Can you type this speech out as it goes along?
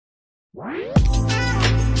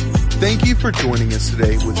Thank you for joining us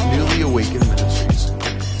today with Newly Awakened Ministries.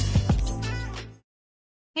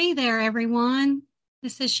 Hey there, everyone.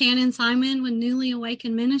 This is Shannon Simon with Newly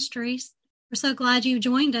Awakened Ministries. We're so glad you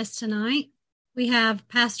joined us tonight. We have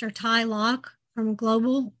Pastor Tai Locke from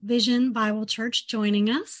Global Vision Bible Church joining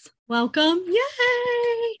us. Welcome.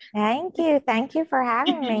 Yay! Thank you. Thank you for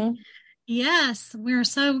having me. Yes, we're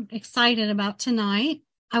so excited about tonight.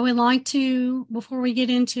 I would like to, before we get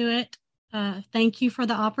into it, thank you for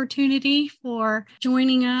the opportunity for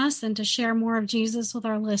joining us and to share more of Jesus with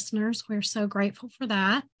our listeners. We're so grateful for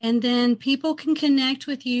that. And then people can connect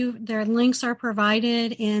with you. Their links are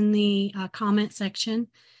provided in the comment section.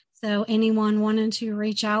 So anyone wanting to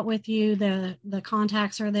reach out with you, the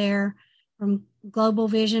contacts are there from Global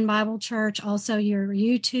Vision Bible Church. Also your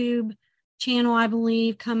YouTube channel, I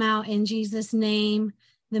believe, Come Out in Jesus' Name.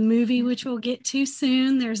 The movie, which we'll get to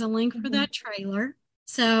soon. There's a link for that trailer.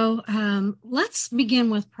 So let's begin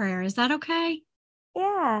with prayer. Is that okay?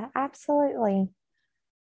 Yeah, absolutely.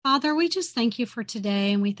 Father, we just thank you for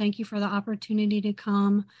today, and we thank you for the opportunity to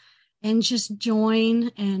come and just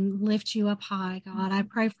join and lift you up high, God. I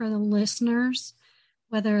pray for the listeners,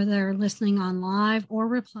 whether they're listening on live or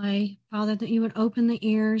replay, Father, that you would open the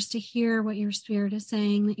ears to hear what your Spirit is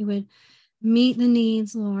saying, that you would meet the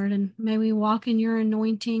needs, Lord, and may we walk in your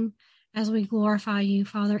anointing as we glorify you,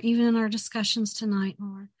 Father, even in our discussions tonight,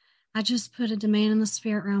 Lord. I just put a demand in the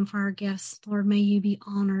spirit realm for our guests. Lord, may you be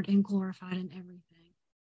honored and glorified in everything.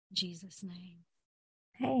 In Jesus' name.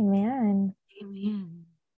 Amen. Amen.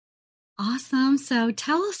 Awesome. So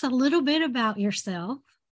tell us a little bit about yourself.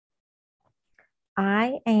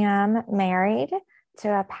 I am married to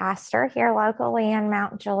a pastor here locally in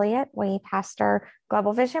Mount Juliet. We pastor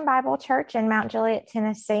Global Vision Bible Church in Mount Juliet,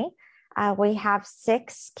 Tennessee. We have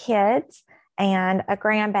 6 kids and a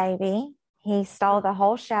grandbaby. He stole the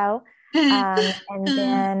whole show. And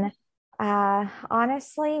then,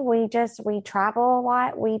 honestly, we travel a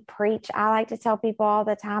lot. We preach. I like to tell people all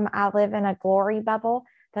the time, I live in a glory bubble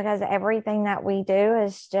because everything that we do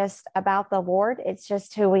is just about the Lord. It's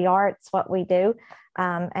just who we are. It's what we do.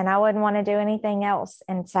 And I wouldn't want to do anything else.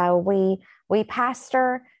 And so we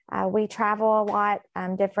pastor, we travel a lot,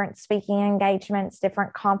 different speaking engagements,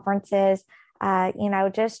 different conferences,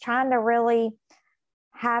 just trying to really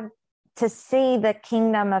have to see the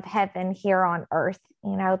kingdom of heaven here on earth.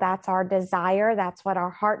 That's our desire. That's what our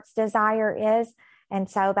heart's desire is. And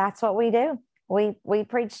so that's what we do. We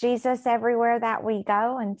preach Jesus everywhere that we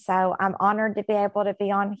go. And so I'm honored to be able to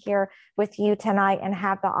be on here with you tonight and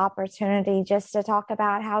have the opportunity just to talk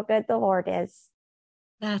about how good the Lord is.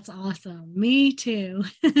 That's awesome. Me too.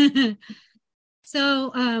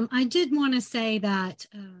 So I did want to say that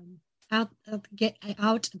out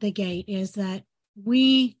the gate is that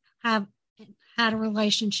we have had a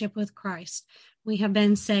relationship with Christ. We have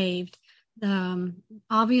been saved.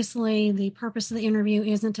 Obviously, the purpose of the interview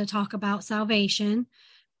isn't to talk about salvation.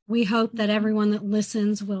 We hope that everyone that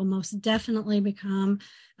listens will most definitely become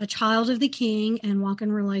a child of the King and walk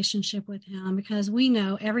in relationship with him, because we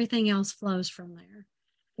know everything else flows from there.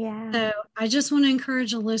 Yeah. So I just want to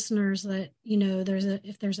encourage the listeners that,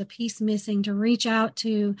 if there's a piece missing, to reach out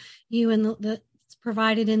to you and that's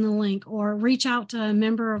provided in the link, or reach out to a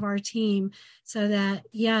member of our team, so that,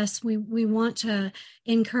 yes, we want to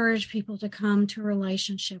encourage people to come to a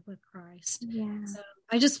relationship with Christ. Yeah. So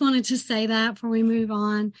I just wanted to say that before we move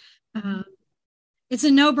on. It's a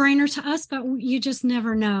no-brainer to us, but you just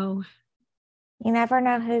never know. You never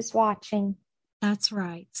know who's watching. That's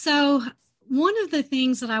right. So one of the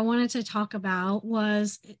things that I wanted to talk about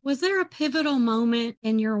was there a pivotal moment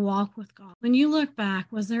in your walk with God? When you look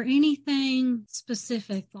back, was there anything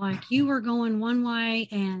specific, like you were going one way,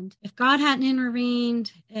 and if God hadn't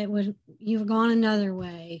intervened, you've gone another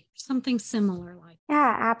way, something similar like that?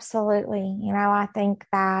 Yeah, absolutely. I think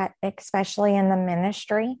that especially in the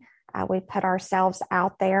ministry, we put ourselves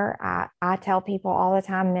out there. I tell people all the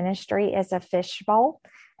time, ministry is a fishbowl.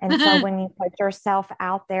 And so when you put yourself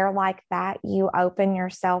out there like that, you open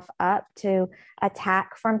yourself up to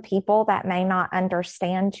attack from people that may not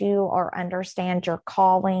understand you or understand your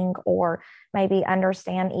calling, or maybe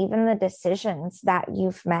understand even the decisions that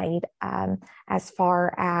you've made, as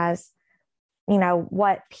far as,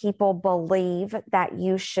 what people believe that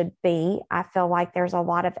you should be. I feel like there's a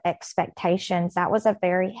lot of expectations. That was a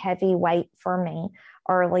very heavy weight for me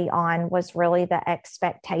early on, was really the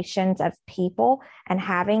expectations of people, and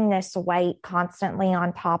having this weight constantly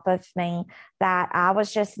on top of me that I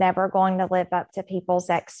was just never going to live up to people's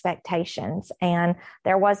expectations. And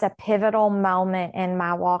there was a pivotal moment in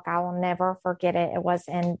my walk. I will never forget it. It was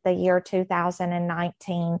in the year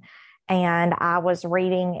 2019. and I was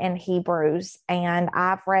reading in Hebrews, and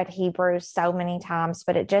I've read Hebrews so many times,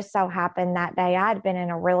 but it just so happened that day I'd been in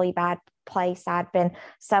a really bad place. I'd been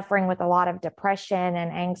suffering with a lot of depression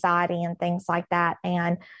and anxiety and things like that.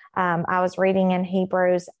 And I was reading in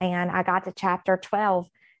Hebrews, and I got to chapter 12.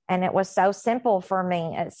 And it was so simple for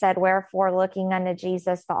me. It said, "Wherefore, looking unto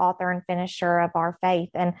Jesus, the author and finisher of our faith."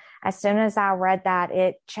 And as soon as I read that,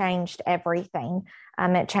 it changed everything.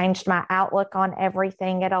 It changed my outlook on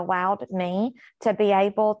everything. It allowed me to be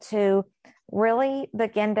able to really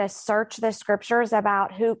begin to search the scriptures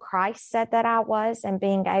about who Christ said that I was, and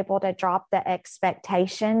being able to drop the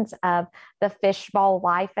expectations of the fishbowl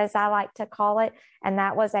life, as I like to call it. And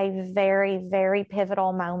that was a very, very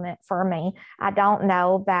pivotal moment for me. I don't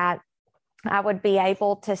know that I would be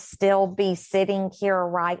able to still be sitting here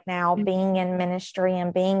right now, being in ministry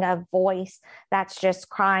and being a voice that's just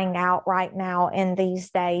crying out right now in these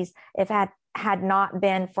days, if I had not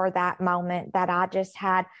been for that moment that I just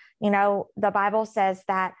had. The Bible says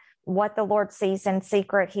that what the Lord sees in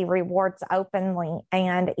secret, he rewards openly.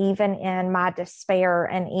 And even in my despair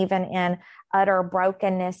and even in utter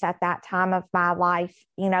brokenness at that time of my life,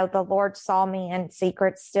 the Lord saw me in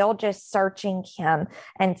secret, still just searching him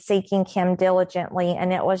and seeking him diligently.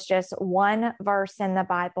 And it was just one verse in the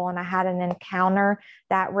Bible, and I had an encounter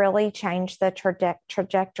that really changed the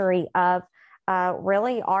trajectory of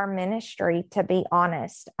really our ministry, to be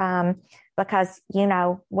honest. Because,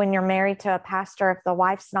 when you're married to a pastor, if the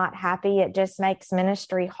wife's not happy, it just makes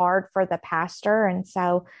ministry hard for the pastor. And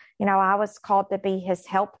so, I was called to be his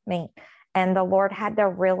helpmeet. And the Lord had to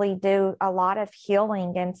really do a lot of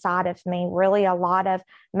healing inside of me, really a lot of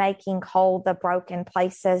making whole the broken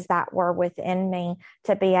places that were within me,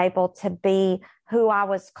 to be able to be who I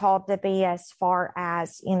was called to be, as far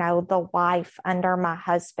as, the wife under my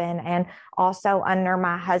husband, and also under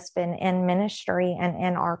my husband in ministry and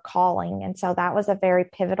in our calling. And so that was a very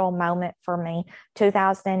pivotal moment for me,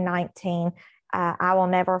 2019. I will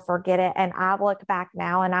never forget it. And I look back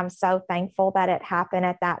now, and I'm so thankful that it happened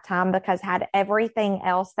at that time, because had everything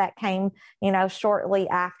else that came, shortly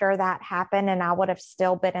after that happened, and I would have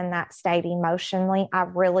still been in that state emotionally, I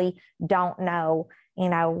really don't know,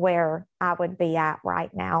 where I would be at right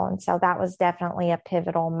now. And so that was definitely a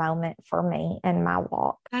pivotal moment for me in my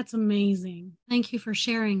walk. That's amazing. Thank you for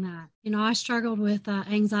sharing that. I struggled with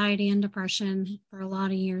anxiety and depression for a lot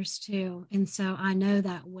of years too. And so I know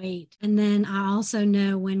that weight. And then I also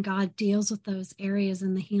know when God deals with those areas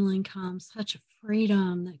and the healing comes, such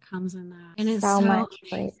freedom that comes in that. And it's so much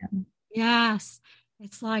freedom. Yes.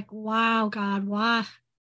 It's like, wow, God, why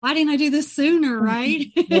didn't I do this sooner? Right?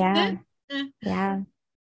 Yeah. Yeah.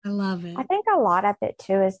 I love it. I think a lot of it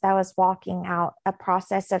too is that was walking out a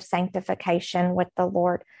process of sanctification with the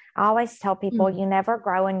Lord. I always tell people, you never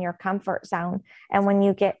grow in your comfort zone. And when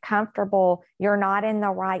you get comfortable, you're not in the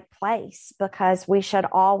right place, because we should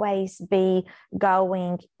always be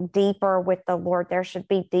going deeper with the Lord. There should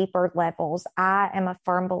be deeper levels. I am a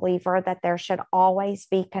firm believer that there should always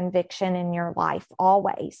be conviction in your life,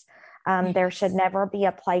 always. There should never be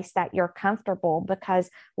a place that you're comfortable, because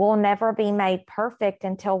we'll never be made perfect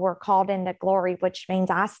until we're called into glory, which means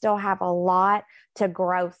I still have a lot to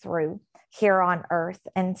grow through here on earth.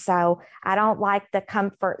 And so I don't like the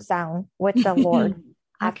comfort zone with the Lord.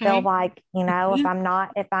 Okay. I feel like,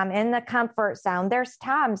 if I'm in the comfort zone, there's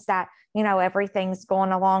times that, everything's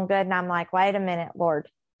going along good. And I'm like, wait a minute, Lord,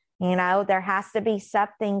 there has to be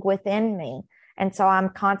something within me. And so I'm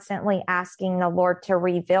constantly asking the Lord to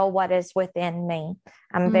reveal what is within me.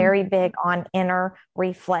 I'm very big on inner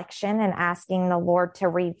reflection and asking the Lord to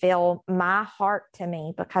reveal my heart to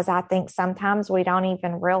me, because I think sometimes we don't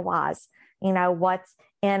even realize, what's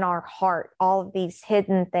in our heart, all of these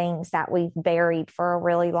hidden things that we've buried for a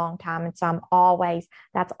really long time. And so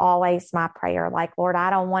that's always my prayer. Like, Lord, I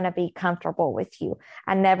don't want to be comfortable with you.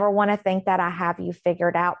 I never want to think that I have you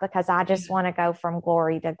figured out, because I just want to go from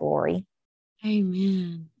glory to glory.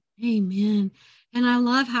 Amen. Amen. And I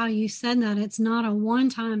love how you said that it's not a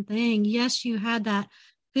one-time thing. Yes, you had that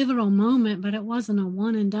pivotal moment, but it wasn't a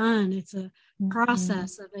one and done. It's a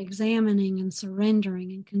process of examining and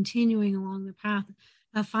surrendering and continuing along the path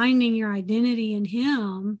of finding your identity in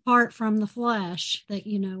him, apart from the flesh that,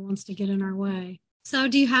 wants to get in our way. So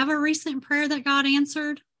do you have a recent prayer that God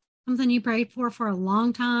answered? Something you prayed for a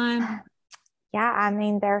long time?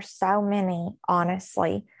 Yeah, there's so many,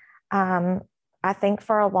 honestly. I think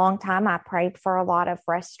for a long time, I prayed for a lot of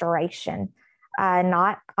restoration,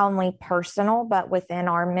 not only personal, but within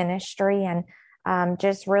our ministry, and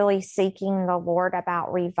just really seeking the Lord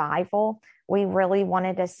about revival. We really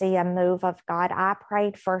wanted to see a move of God. I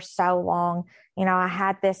prayed for so long. I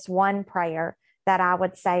had this one prayer that I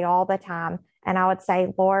would say all the time. And I would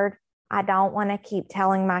say, Lord, I don't want to keep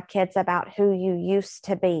telling my kids about who you used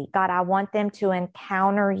to be. God, I want them to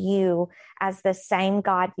encounter you as the same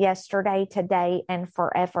God yesterday, today, and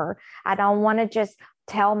forever. I don't want to just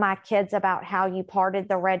tell my kids about how you parted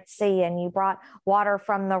the Red Sea and you brought water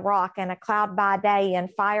from the rock and a cloud by day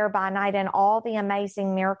and fire by night and all the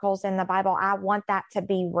amazing miracles in the Bible. I want that to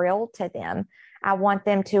be real to them. I want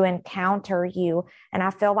them to encounter you. And I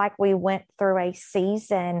feel like we went through a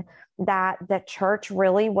season that the church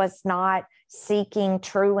really was not seeking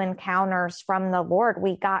true encounters from the Lord.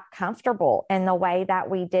 We got comfortable in the way that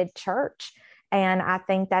we did church. And I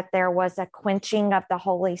think that there was a quenching of the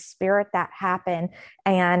Holy Spirit that happened.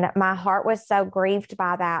 And my heart was so grieved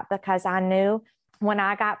by that, because I knew when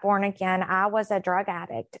I got born again, I was a drug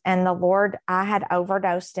addict, and the Lord, I had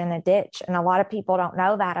overdosed in a ditch. And a lot of people don't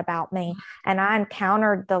know that about me. And I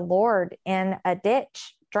encountered the Lord in a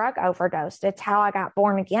ditch, drug overdose. It's how I got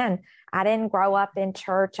born again. I didn't grow up in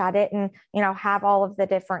church. I didn't, have all of the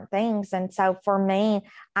different things. And so for me,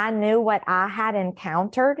 I knew what I had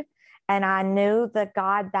encountered, and I knew the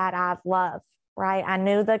God that I love, right? I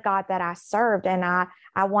knew the God that I served, and I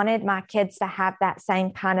wanted my kids to have that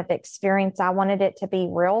same kind of experience. I wanted it to be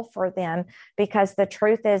real for them, because the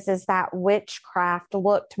truth is that witchcraft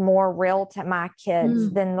looked more real to my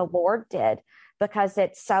kids than the Lord did, because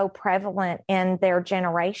it's so prevalent in their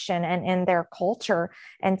generation and in their culture.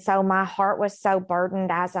 And so my heart was so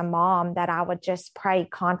burdened as a mom that I would just pray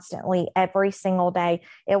constantly every single day.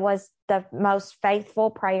 It was the most faithful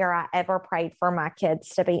prayer I ever prayed for my kids,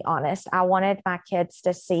 to be honest. I wanted my kids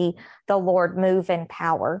to see the Lord move in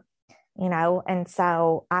power, and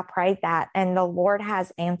so I prayed that, and the Lord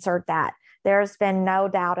has answered that. There's been no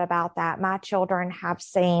doubt about that. My children have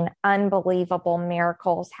seen unbelievable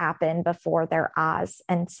miracles happen before their eyes.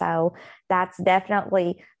 And so that's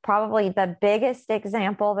definitely probably the biggest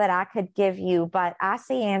example that I could give you. But I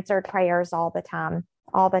see answered prayers all the time,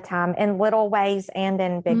 in little ways and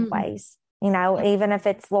in big ways. Even if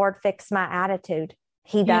it's, Lord, fix my attitude,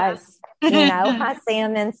 He does. I see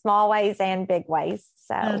Him in small ways and big ways.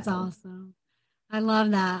 So that's awesome. I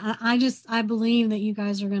love that. I believe that you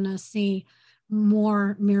guys are going to see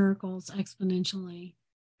more miracles exponentially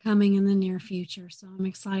coming in the near future. So I'm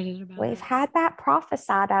excited about it. We've had that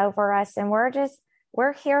prophesied over us, and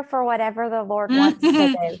we're here for whatever the Lord wants to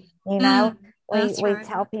do. We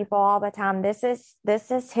tell people all the time, this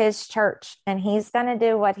is His church, and He's going to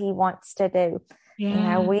do what He wants to do.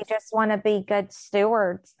 Yes. We just want to be good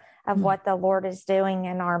stewards of what the Lord is doing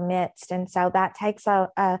in our midst. And so that takes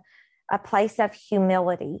a place of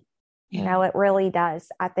humility. It really does.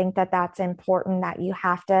 I think that that's important, that you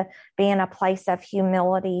have to be in a place of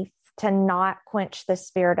humility to not quench the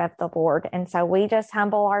Spirit of the Lord. And so we just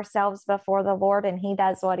humble ourselves before the Lord, and He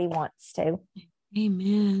does what He wants to.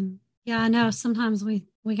 Amen. Yeah, I know sometimes we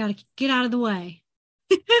got to get out of the way.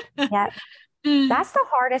 Yeah. That's the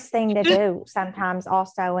hardest thing to do sometimes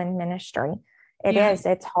also in ministry. It is.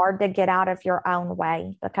 It's hard to get out of your own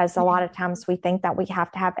way, because a lot of times we think that we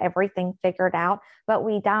have to have everything figured out, but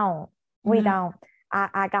we don't. We don't.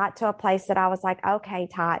 I got to a place that I was like, okay,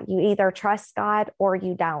 Tai, you either trust God or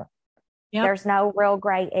you don't. Yep. There's no real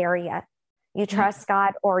gray area. You trust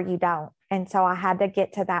God or you don't. And so I had to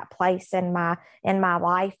get to that place in my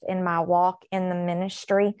life, in my walk, in the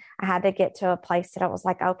ministry. I had to get to a place that I was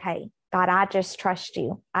like, okay, God, I just trust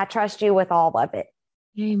you. I trust you with all of it.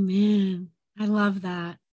 Amen. I love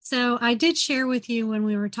that. So I did share with you when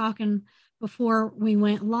we were talking before we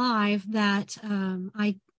went live that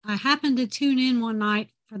I happened to tune in one night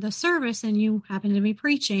for the service, and you happened to be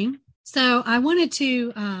preaching. So I wanted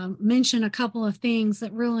to mention a couple of things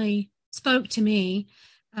that really spoke to me.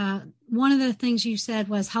 One of the things you said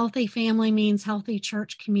was healthy family means healthy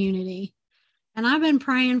church community. And I've been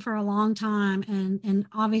praying for a long time, and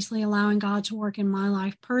obviously allowing God to work in my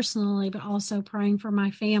life personally, but also praying for my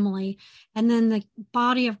family, and then the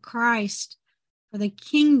body of Christ, for the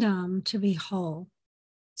kingdom to be whole.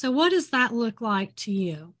 So what does that look like to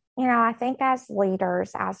you? I think as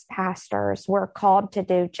leaders, as pastors, we're called to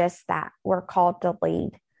do just that. We're called to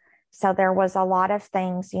lead. So there was a lot of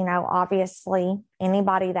things, obviously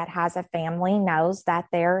anybody that has a family knows that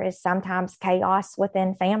there is sometimes chaos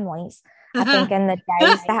within families. I think in the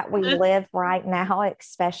days that we live right now,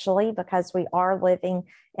 especially because we are living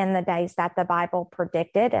in the days that the Bible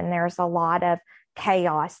predicted, and there's a lot of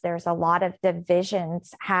chaos. There's a lot of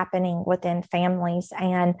divisions happening within families.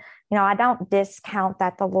 And, I don't discount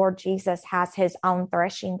that the Lord Jesus has His own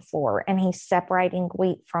threshing floor, and He's separating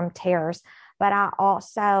wheat from tares. But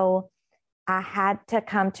I had to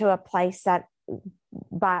come to a place that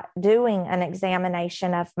by doing an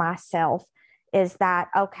examination of myself, is that,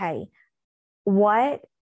 okay, what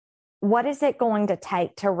is it going to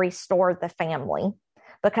take to restore the family?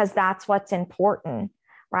 Because that's what's important,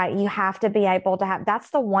 right? You have to be able to have,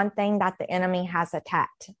 that's the one thing that the enemy has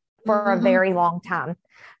attacked for a very long time,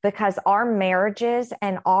 because our marriages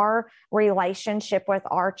and our relationship with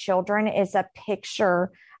our children is a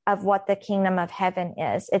picture of what the kingdom of heaven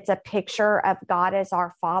is. It's a picture of God as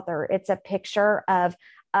our Father. It's a picture of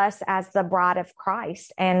us as the bride of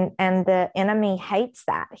Christ. And the enemy hates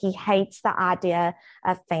that. He hates the idea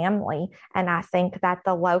of family. And I think that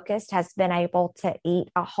the locust has been able to eat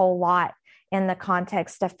a whole lot in the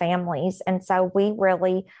context of families. And so we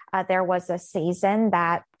really, there was a season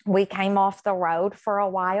that we came off the road for a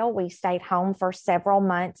while. We stayed home for several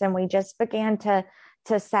months, and we just began to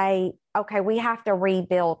say, okay, we have to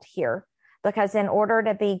rebuild here. Because in order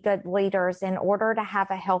to be good leaders, in order to have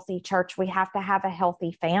a healthy church, we have to have a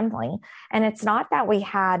healthy family. And it's not that we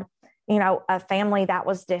had, a family that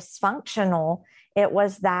was dysfunctional. It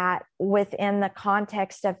was that within the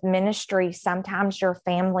context of ministry, sometimes your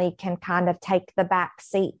family can kind of take the back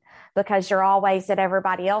seat because you're always at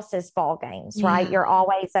everybody else's ball games, right? You're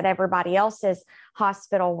always at everybody else's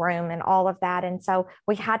hospital room and all of that. And so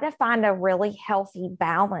we had to find a really healthy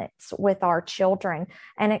balance with our children.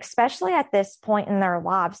 And especially at this point in their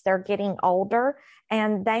lives, they're getting older,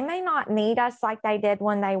 and they may not need us like they did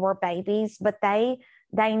when they were babies, but they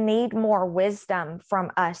need more wisdom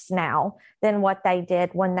from us now than what they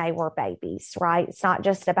did when they were babies, right? It's not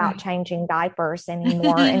just about changing diapers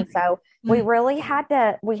anymore. And so we really had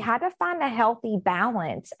to find a healthy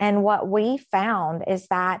balance. And what we found is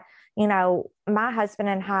that, my husband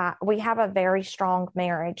and I, we have a very strong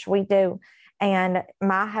marriage. We do. And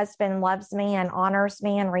my husband loves me and honors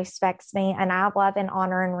me and respects me, and I love and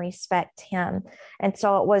honor and respect him. And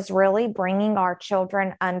so it was really bringing our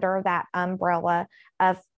children under that umbrella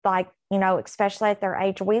of, like, especially at their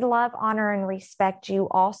age, we love, honor, and respect you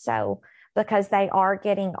also, because they are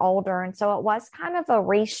getting older. And so it was kind of a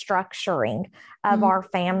restructuring of our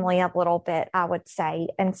family a little bit, I would say.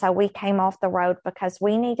 And so we came off the road because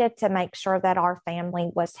we needed to make sure that our family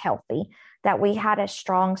was healthy, that we had a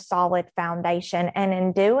strong, solid foundation. And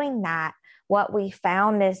in doing that, what we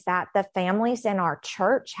found is that the families in our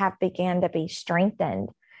church have begun to be strengthened.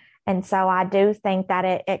 And so I do think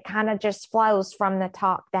that it kind of just flows from the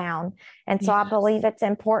top down. And so I believe it's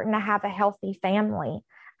important to have a healthy family.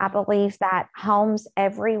 I believe that homes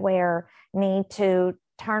everywhere need to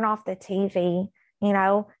turn off the TV,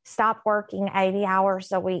 stop working 80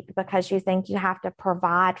 hours a week because you think you have to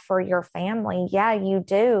provide for your family. Yeah, you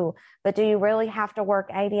do. But do you really have to work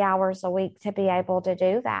 80 hours a week to be able to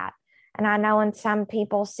do that? And I know in some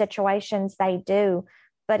people's situations they do.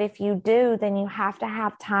 But if you do, then you have to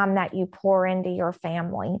have time that you pour into your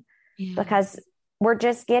family, because we're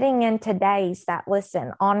just getting into days that,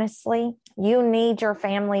 listen, honestly, you need your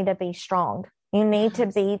family to be strong. You need to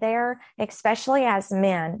be there, especially as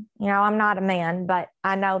men. I'm not a man, but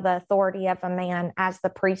I know the authority of a man as the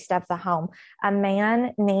priest of the home. A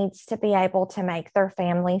man needs to be able to make their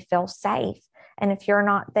family feel safe. And if you're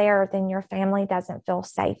not there, then your family doesn't feel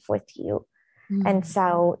safe with you. And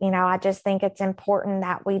so, I just think it's important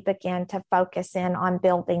that we begin to focus in on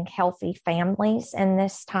building healthy families in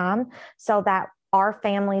this time, so that our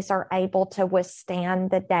families are able to withstand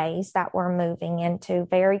the days that we're moving into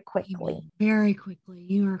very quickly. Very quickly.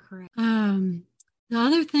 You are correct. The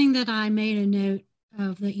other thing that I made a note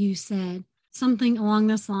of that you said, something along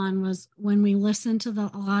this line, was when we listen to the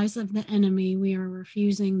lies of the enemy, we are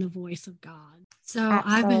refusing the voice of God. So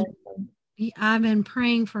I've been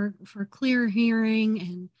praying for clear hearing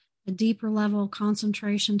and a deeper level of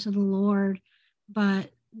concentration to the Lord, but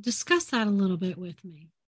discuss that a little bit with me.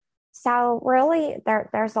 So really,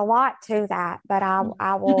 there's a lot to that, but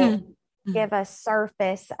I will give a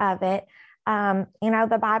surface of it.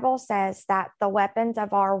 The Bible says that the weapons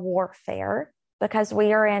of our warfare, because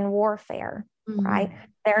we are in warfare, right?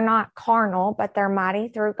 They're not carnal, but they're mighty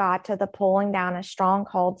through God to the pulling down of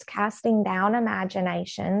strongholds, casting down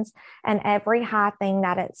imaginations, and every high thing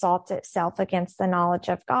that exalts itself against the knowledge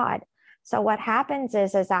of God. So what happens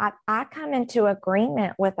is I come into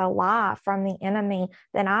agreement with a lie from the enemy,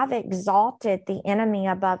 then I've exalted the enemy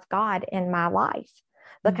above God in my life,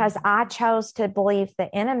 because I chose to believe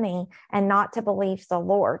the enemy and not to believe the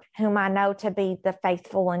Lord, whom I know to be the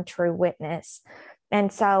faithful and true witness. And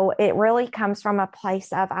so it really comes from a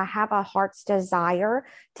place of, I have a heart's desire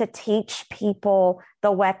to teach people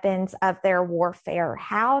the weapons of their warfare,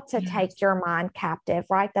 how to take your mind captive,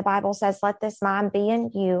 right? The Bible says, let this mind be in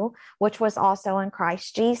you, which was also in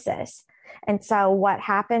Christ Jesus. And so what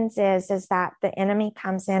happens is that the enemy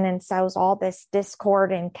comes in and sows all this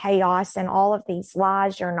discord and chaos and all of these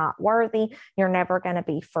lies. You're not worthy. You're never going to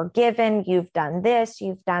be forgiven. You've done this,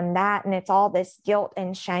 you've done that. And it's all this guilt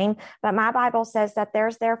and shame. But my Bible says that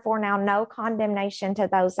there's therefore now no condemnation to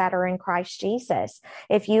those that are in Christ Jesus.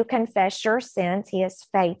 If you confess your sins, he is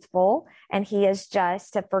faithful and he is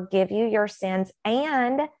just to forgive you your sins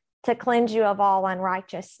and to cleanse you of all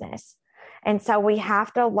unrighteousness. And so we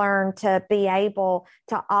have to learn to be able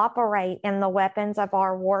to operate in the weapons of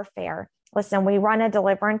our warfare. Listen, we run a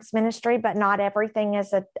deliverance ministry, but not everything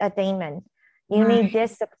is a demon. You need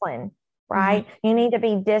discipline, right? You need to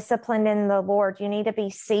be disciplined in the Lord. You need to be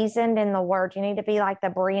seasoned in the word. You need to be like the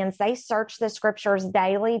Bereans. They search the scriptures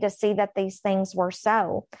daily to see that these things were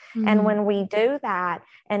so. And when we do that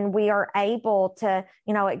and we are able to,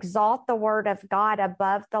 exalt the word of God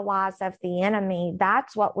above the lies of the enemy,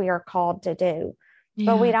 that's what we are called to do.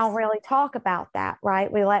 But we don't really talk about that,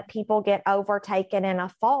 right? We let people get overtaken in a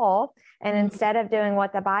fall. And instead of doing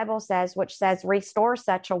what the Bible says, which says restore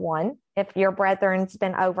such a one, if your brethren's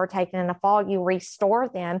been overtaken in a fall, you restore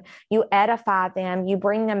them, you edify them, you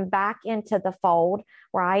bring them back into the fold,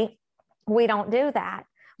 right? We don't do that.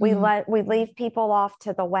 We leave people off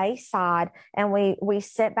to the wayside, and we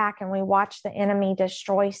sit back and we watch the enemy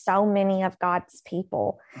destroy so many of God's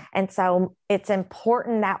people. And so it's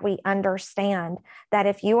important that we understand that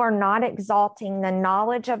if you are not exalting the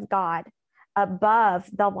knowledge of God above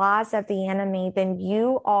the lies of the enemy, then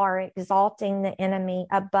you are exalting the enemy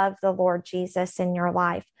above the Lord Jesus in your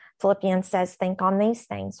life. Philippians says, think on these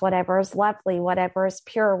things, whatever is lovely, whatever is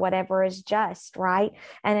pure, whatever is just, right?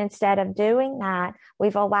 And instead of doing that,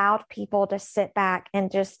 we've allowed people to sit back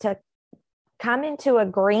and just to come into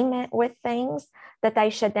agreement with things that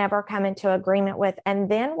they should never come into agreement with.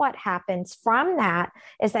 And then what happens from that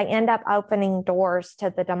is they end up opening doors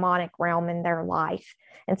to the demonic realm in their life.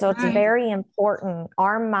 And so it's very important.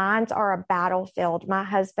 Our minds are a battlefield. My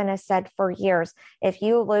husband has said for years, if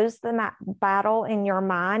you lose the battle in your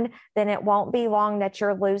mind, then it won't be long that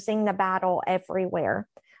you're losing the battle everywhere.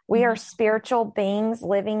 We are spiritual beings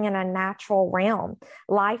living in a natural realm.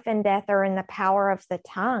 Life and death are in the power of the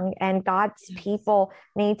tongue, and God's people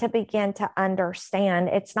need to begin to understand.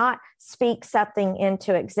 It's not speak something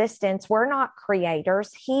into existence. We're not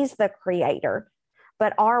creators. He's the creator.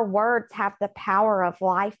 But our words have the power of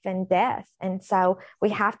life and death. And so we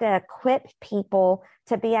have to equip people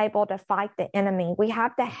to be able to fight the enemy. We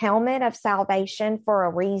have the helmet of salvation for a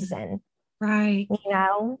reason. Right.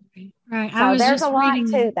 Right. So there's a lot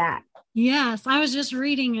to that. Yes. I was just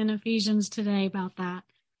reading in Ephesians today about that.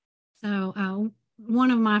 So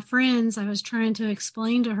one of my friends, I was trying to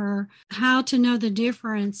explain to her how to know the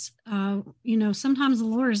difference. Sometimes the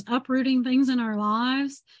Lord is uprooting things in our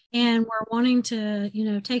lives and we're wanting to,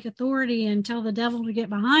 take authority and tell the devil to get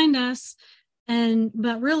behind us.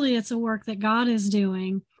 But really it's a work that God is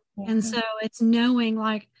doing. Yeah. And so it's knowing,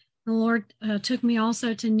 like, the Lord took me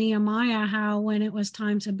also to Nehemiah, how when it was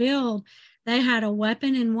time to build, they had a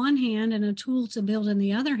weapon in one hand and a tool to build in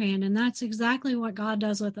the other hand. And that's exactly what God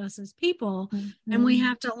does with us as people. And we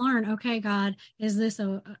have to learn, okay, God,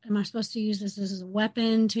 am I supposed to use this as a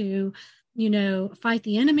weapon to, fight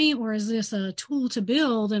the enemy, or is this a tool to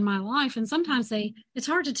build in my life? And sometimes it's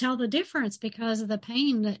hard to tell the difference because of the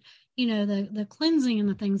pain that, the cleansing and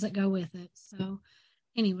the things that go with it. So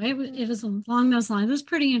anyway, it was along those lines. It was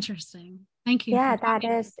pretty interesting. Thank you. Yeah,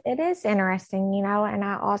 it is interesting, and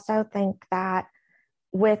I also think that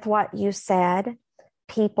with what you said,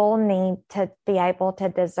 people need to be able to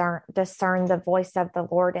discern the voice of the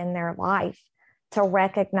Lord in their life, to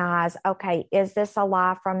recognize, okay, is this a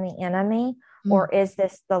lie from the enemy, or is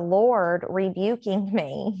this the Lord rebuking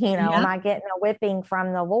me? Am I getting a whipping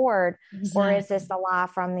from the Lord, or is this a lie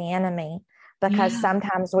from the enemy? Because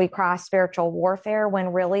sometimes we cry spiritual warfare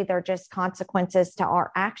when really they're just consequences to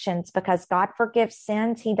our actions, because God forgives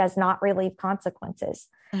sins. He does not relieve consequences.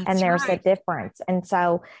 And there's a difference. And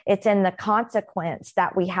so it's in the consequence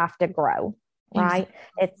that we have to grow, right?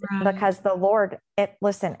 It's because the Lord,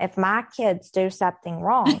 listen, if my kids do something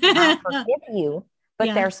wrong, I forgive you,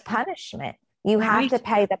 but there's punishment. You have to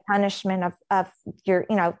pay the punishment of your,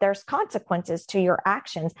 there's consequences to your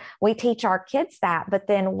actions. We teach our kids that, but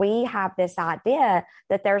then we have this idea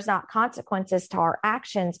that there's not consequences to our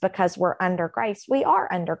actions because we're under grace. We are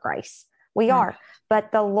under grace. We are.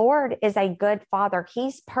 But the Lord is a good father.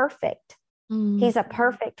 He's perfect. He's a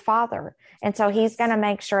perfect father. And so he's going to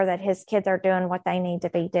make sure that his kids are doing what they need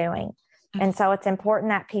to be doing. And so it's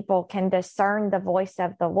important that people can discern the voice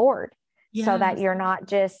of the Lord so that you're not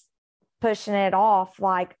just pushing it off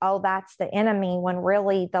like, oh, that's the enemy, when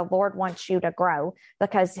really the Lord wants you to grow,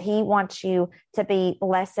 because he wants you to be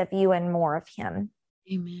less of you and more of him.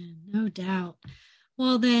 Amen. No doubt.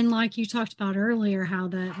 Well, then, like you talked about earlier, how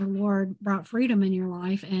that the Lord brought freedom in your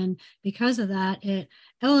life. And because of that, it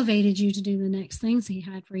elevated you to do the next things he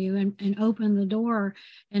had for you and opened the door.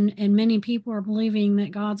 And many people are believing that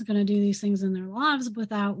God's going to do these things in their lives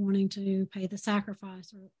without wanting to pay the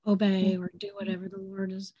sacrifice or obey or do whatever the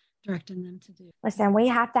Lord is directing them to do. Listen, we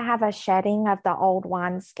have to have a shedding of the old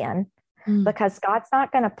wineskin. Because God's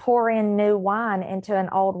not going to pour in new wine into an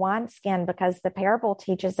old wineskin, because the parable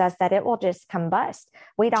teaches us that it will just combust.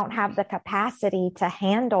 We don't have the capacity to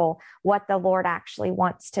handle what the Lord actually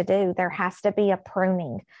wants to do. There has to be a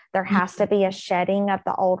pruning. There has to be a shedding of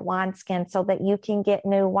the old wineskin so that you can get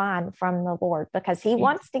new wine from the Lord, because he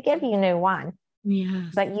wants to give you new wine.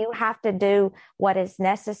 Yes. But you have to do what is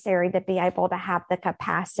necessary to be able to have the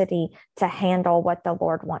capacity to handle what the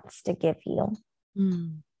Lord wants to give you.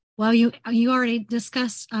 Well, you already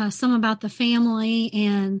discussed some about the family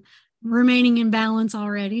and remaining in balance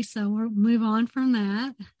already, so we'll move on from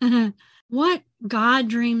that. What God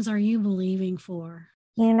dreams are you believing for?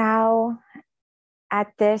 You know,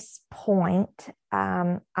 at this point,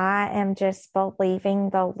 I am just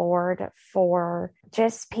believing the Lord for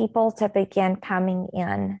just people to begin coming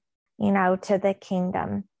in, to the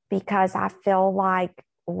kingdom, because I feel like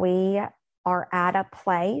we are at a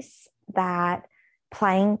place that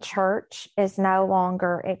playing church is no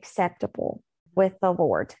longer acceptable with the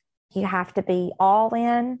Lord. You have to be all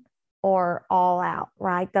in or all out,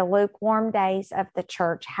 right? The lukewarm days of the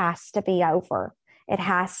church has to be over. It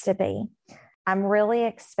has to be. I'm really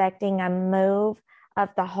expecting a move of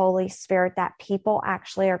the Holy Spirit, that people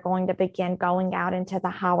actually are going to begin going out into the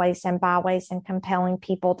highways and byways and compelling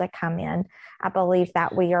people to come in. I believe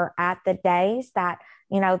that we are at the days that,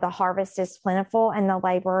 the harvest is plentiful and the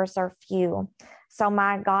laborers are few. So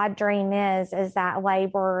my God dream is that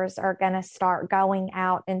laborers are going to start going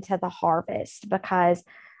out into the harvest, because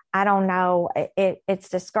I don't know, it's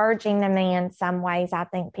discouraging to me in some ways. I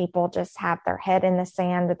think people just have their head in the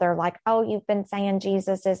sand. They're like, oh, you've been saying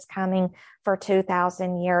Jesus is coming for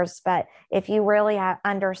 2,000 years. But if you really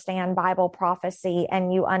understand Bible prophecy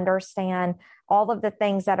and you understand all of the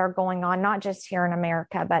things that are going on, not just here in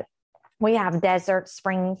America, but we have deserts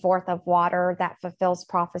springing forth of water that fulfills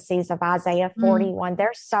prophecies of Isaiah 41.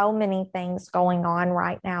 There's so many things going on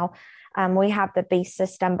right now. We have the beast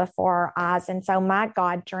system before our eyes. And so my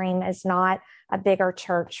God dream is not a bigger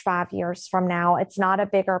church 5 years from now. It's not a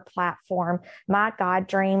bigger platform. My God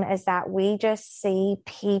dream is that we just see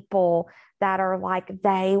people that are like,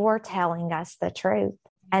 they were telling us the truth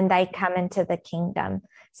and they come into the kingdom.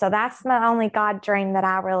 So that's the only God dream that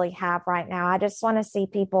I really have right now. I just want to see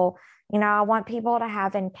people, I want people to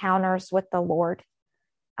have encounters with the Lord.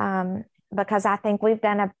 Because I think we've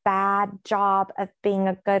done a bad job of being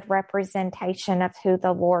a good representation of who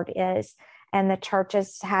the Lord is. And the church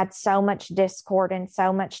has had so much discord and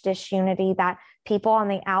so much disunity that people on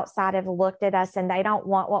the outside have looked at us and they don't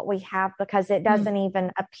want what we have, because it doesn't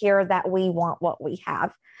even appear that we want what we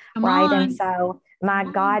have. Right. And so my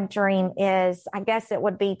God dream is, I guess it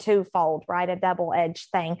would be twofold, right? A double-edged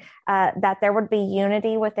thing, that there would be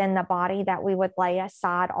unity within the body, that we would lay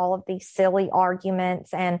aside all of these silly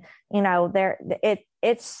arguments. And,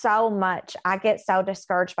 it's so much. I get so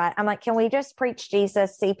discouraged by it. I'm like, can we just preach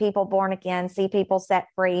Jesus, see people born again, see people set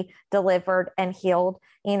free, delivered, and healed?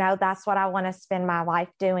 That's what I want to spend my life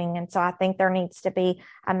doing. And so I think there needs to be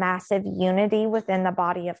a massive unity within the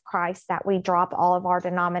body of Christ, that we drop all of our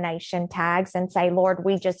denomination tags and say, Lord,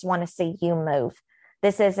 we just want to see you move.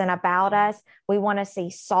 This isn't about us. We want to see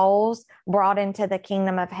souls brought into the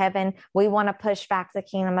kingdom of heaven. We want to push back the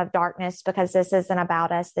kingdom of darkness, because this isn't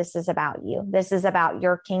about us. This is about you. This is about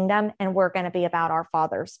your kingdom, and we're going to be about our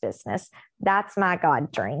Father's business. That's my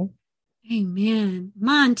God dream. Amen.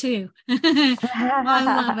 Mine too. I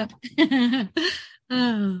love it.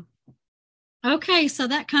 Oh. Okay, so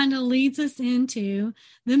that kind of leads us into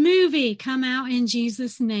the movie Come Out in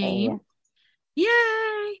Jesus' Name.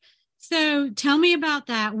 Yay! So tell me about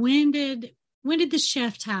that. When did the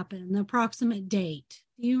shift happen? The approximate date?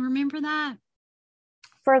 Do you remember that?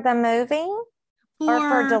 For the movie or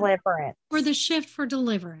for Deliverance? For the shift for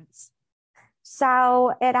Deliverance.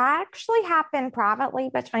 So it actually happened privately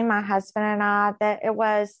between my husband and I. That I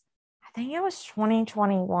think it was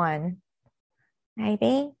 2021,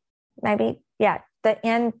 maybe, yeah.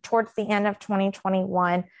 Towards the end of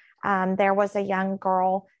 2021. There was a young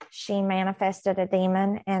girl. She manifested a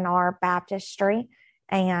demon in our baptistry,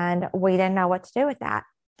 and we didn't know what to do with that.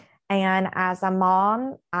 And as a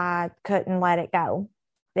mom, I couldn't let it go.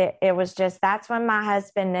 It was just, that's when my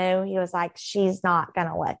husband knew. He was like, she's not going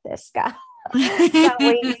to let this go. So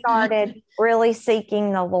we started really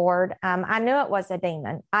seeking the Lord. I knew it was a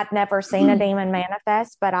demon. I'd never seen a demon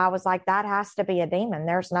manifest, but I was like, that has to be a demon.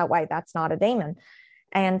 There's no way that's not a demon.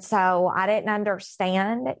 And so I didn't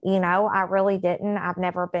understand, I really didn't. I've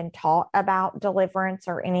never been taught about deliverance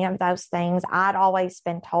or any of those things. I'd always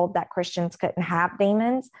been told that Christians couldn't have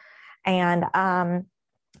demons. And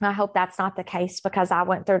I hope that's not the case, because I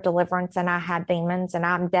went through deliverance and I had demons and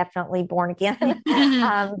I'm definitely born again.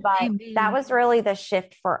 But that was really the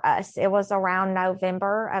shift for us. It was around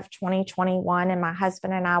November of 2021. And my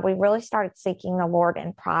husband and I, we really started seeking the Lord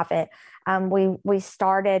in private. We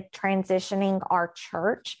started transitioning our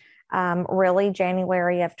church, really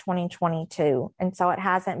January of 2022. And so it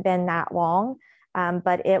hasn't been that long,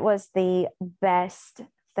 but it was the best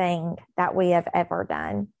thing that we have ever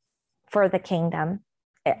done for the kingdom.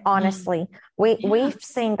 Honestly, we've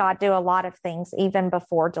seen God do a lot of things even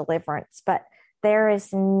before deliverance, but there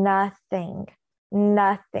is nothing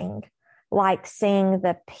like seeing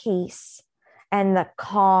the peace and the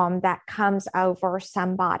calm that comes over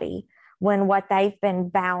somebody when what they've been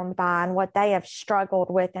bound by and what they have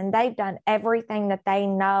struggled with, and they've done everything that they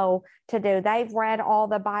know to do. They've read all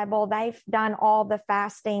the Bible. They've done all the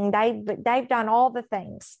fasting. They've done all the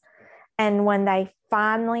things. And when they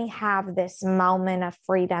finally have this moment of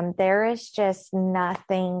freedom, there is just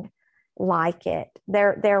nothing like it.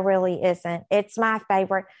 There really isn't. It's my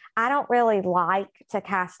favorite. I don't really like to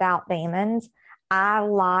cast out demons. I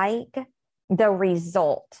like the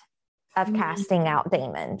result of casting out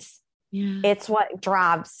demons. Yeah. It's what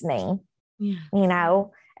drives me,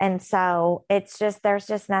 and so there's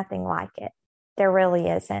just nothing like it. There really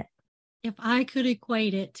isn't. If I could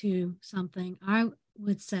equate it to something, I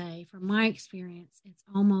would say, from my experience, it's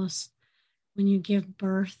almost when you give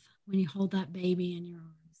birth, when you hold that baby in your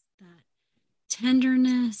arms, that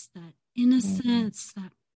tenderness, that innocence,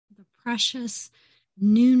 that the precious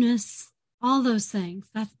newness, all those things.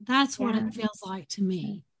 That's what it feels like to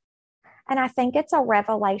me. And I think it's a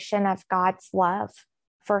revelation of God's love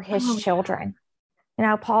for his children.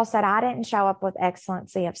 Paul said, I didn't show up with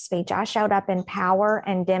excellency of speech. I showed up in power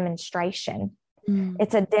and demonstration.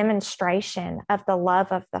 It's a demonstration of the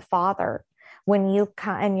love of the Father. When you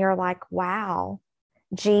come and you're like, wow,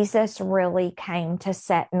 Jesus really came to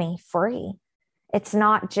set me free. It's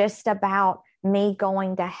not just about me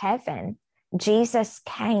going to heaven. Jesus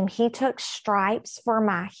came. He took stripes for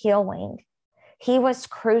my healing. He was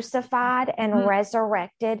crucified and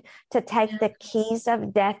resurrected to take the keys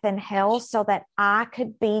of death and hell so that I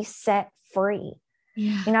could be set free.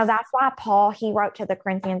 Yeah. That's why Paul, he wrote to the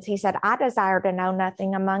Corinthians, he said, I desire to know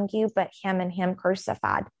nothing among you but him and him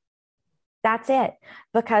crucified. That's it.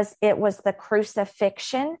 Because it was the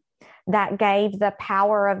crucifixion that gave the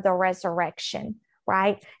power of the resurrection,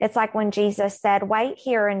 right? It's like when Jesus said, wait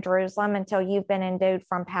here in Jerusalem until you've been endued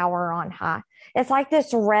from power on high. It's like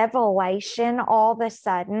this revelation all of a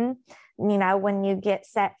sudden, when you get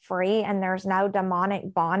set free and there's no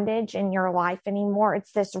demonic bondage in your life anymore.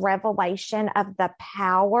 It's this revelation of the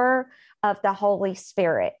power of the Holy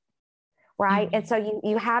Spirit, right? Mm-hmm. And so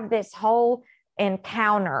you have this whole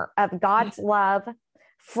encounter of God's love,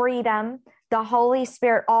 freedom, the Holy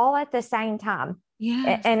Spirit, all at the same time.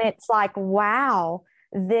 Yes. And it's like, wow,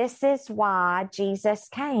 this is why Jesus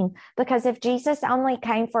came. Because if Jesus only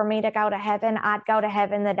came for me to go to heaven, I'd go to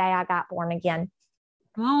heaven the day I got born again.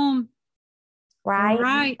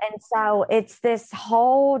 Right. And so it's this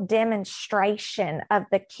whole demonstration of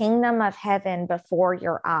the kingdom of heaven before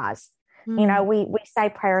your eyes. We say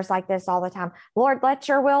prayers like this all the time. Lord, let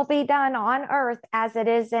your will be done on earth as it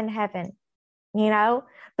is in heaven,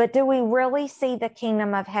 but do we really see the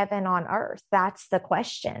kingdom of heaven on earth? That's the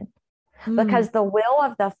question. Because the will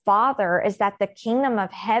of the Father is that the kingdom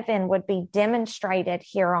of heaven would be demonstrated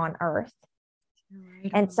here on earth.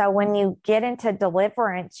 Right. And so when you get into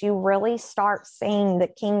deliverance, you really start seeing the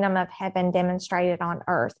kingdom of heaven demonstrated on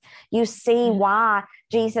earth. You see why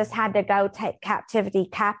Jesus had to go take captivity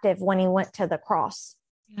captive when he went to the cross.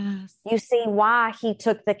 Yes. You see why he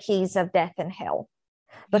took the keys of death and hell.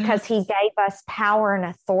 Because he gave us power and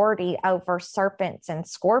authority over serpents and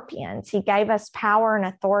scorpions. He gave us power and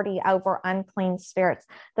authority over unclean spirits.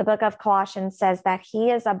 The book of Colossians says that he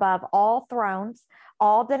is above all thrones,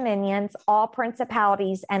 all dominions, all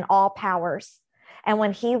principalities, and all powers. And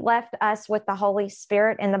when he left us with the Holy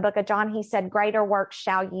Spirit in the book of John, he said, greater works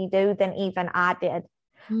shall ye do than even I did.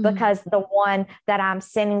 because the one that I'm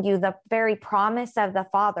sending you, the very promise of the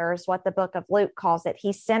Father is what the book of Luke calls it.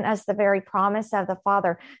 He sent us the very promise of the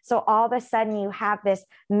Father. So all of a sudden you have this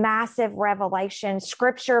massive revelation.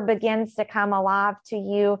 Scripture begins to come alive to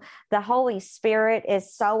you. The Holy Spirit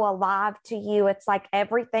is so alive to you. It's like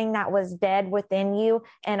everything that was dead within you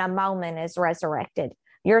in a moment is resurrected.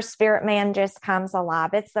 Your spirit man just comes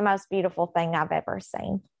alive. It's the most beautiful thing I've ever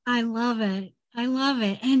seen. I love it. I love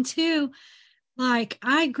it. And too, like,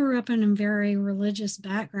 I grew up in a very religious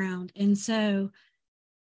background. And so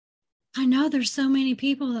I know there's so many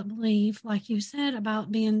people that believe, like you said,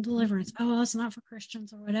 about being deliverance. Oh, well, it's not for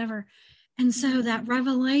Christians or whatever. And so that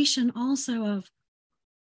revelation also of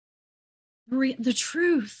the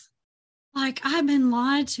truth, like I've been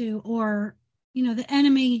lied to, or, the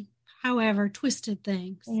enemy, however, twisted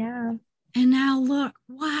things. Yeah. And now look,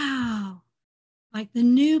 wow. Like the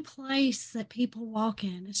new place that people walk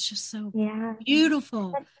in. It's just so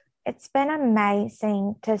beautiful. It's been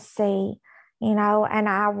amazing to see, and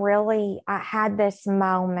I had this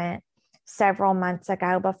moment several months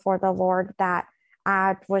ago before the Lord that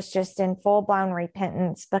I was just in full-blown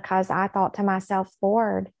repentance, because I thought to myself,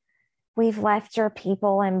 Lord, we've left your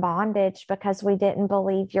people in bondage because we didn't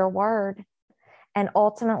believe your word. And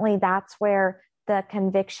ultimately, that's where the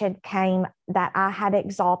conviction came that I had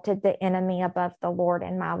exalted the enemy above the Lord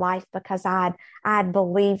in my life, because I'd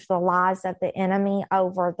believed the lies of the enemy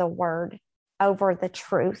over the word, over the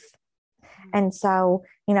truth. And so,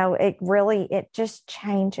 it just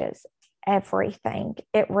changes everything.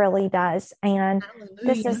 It really does. And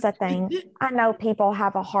This is the thing. I know people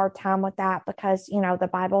have a hard time with that because, the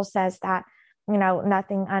Bible says that,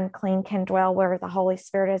 nothing unclean can dwell where the Holy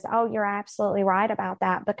Spirit is. Oh, you're absolutely right about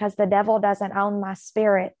that, because the devil doesn't own my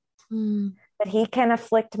spirit, but he can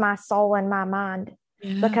afflict my soul and my mind,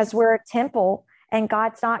 because we're a temple, and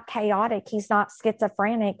God's not chaotic. He's not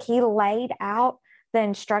schizophrenic. He laid out the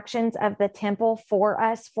instructions of the temple for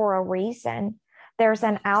us for a reason. There's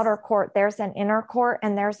an outer court, there's an inner court,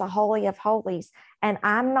 and there's a holy of holies. And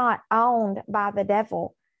I'm not owned by the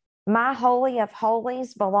devil. My holy of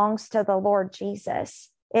holies belongs to the Lord Jesus.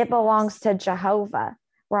 It belongs to Jehovah,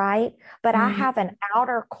 right? But I have an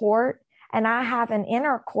outer court and I have an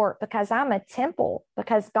inner court, because I'm a temple,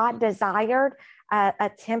 because God desired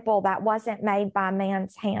a temple that wasn't made by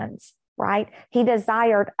man's hands, right? He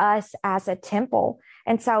desired us as a temple.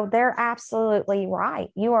 And so they're absolutely right.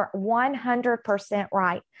 You are 100%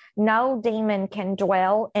 right. No demon can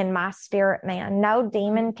dwell in my spirit man. No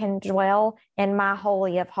demon can dwell in my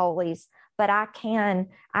holy of holies, but I can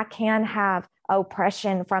have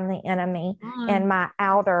oppression from the enemy in my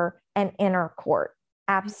outer and inner court.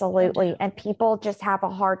 Absolutely. And people just have a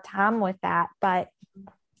hard time with that, but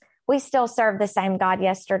we still serve the same God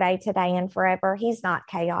yesterday, today, and forever. He's not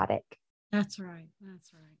chaotic. That's right.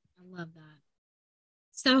 That's right. I love that.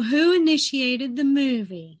 So who initiated the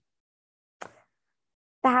movie?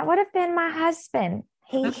 That would have been my husband.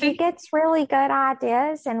 He gets really good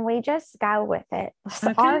ideas and we just go with it.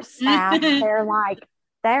 Okay. Our staff,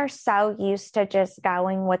 they're so used to just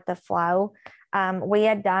going with the flow. We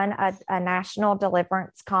had done a national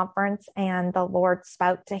deliverance conference and the Lord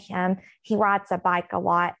spoke to him. He rides a bike a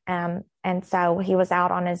lot. And so he was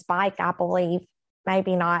out on his bike, I believe.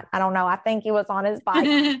 Maybe not. I don't know. I think he was on his bike.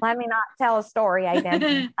 Let me not tell a story,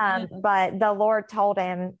 Aiden. But the Lord told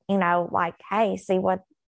him, hey, see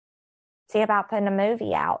about putting a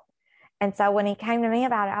movie out. And so when he came to me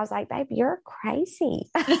about it, I was like, babe, you're crazy.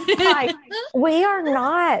 We are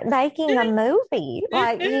not making a movie,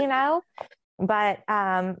 but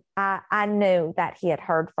I knew that he had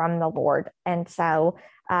heard from the Lord. And so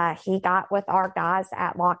he got with our guys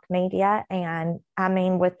at Locke Media. And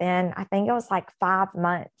within, I think it was like 5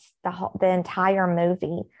 months, the entire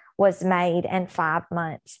movie was made in 5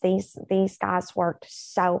 months. These guys worked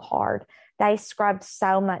so hard. They scrubbed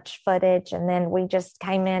so much footage, and then we just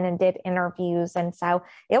came in and did interviews. And so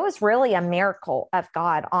it was really a miracle of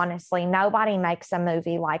God, honestly. Nobody makes a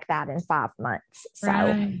movie like that in 5 months. So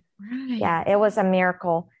yeah, it was a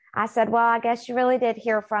miracle. I said, well, I guess you really did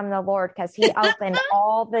hear from the Lord, because he opened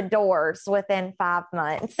all the doors within 5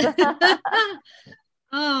 months.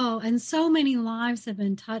 Oh, and so many lives have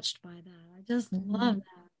been touched by that. I just love that.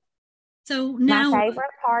 So now, my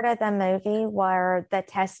favorite part of the movie were the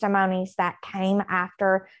testimonies that came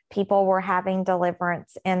after people were having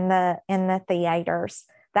deliverance in the theaters.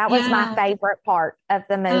 That was my Yeah. favorite part of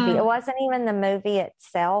the movie. It Oh, wasn't even the movie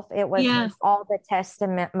itself. It was yes. all the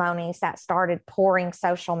testimonies that started pouring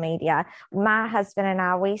social media. My husband and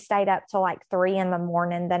I, we stayed up till like 3 a.m.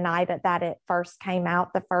 the night that it first came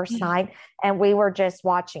out, the first Yeah. night. And we were just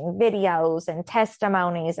watching videos and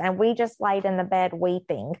testimonies. And we just laid in the bed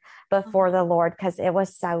weeping before the Lord because it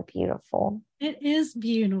was so beautiful. It is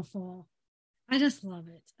beautiful. I just love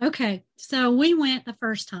it. Okay. So we went the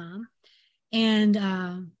first time and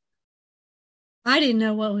I didn't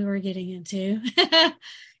know what we were getting into.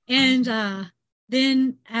 And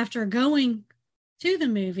then after going to the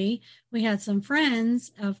movie, we had some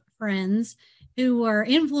friends of friends who were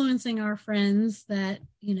influencing our friends that,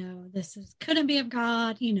 this couldn't be of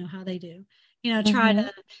God, how they do, try Mm-hmm.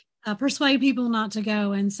 to persuade people not to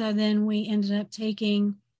go. And so then we ended up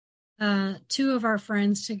taking two of our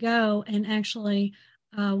friends to go, and actually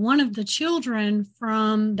one of the children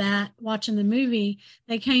from that watching the movie,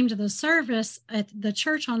 they came to the service at the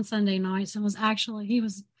church on Sunday nights and he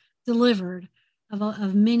was delivered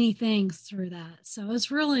of many things through that. So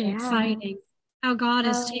it's really Yeah. exciting how God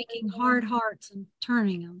is Oh, taking yeah. hard hearts and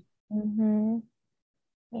turning them. Mm-hmm.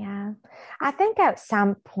 Yeah. I think at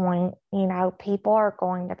some point, people are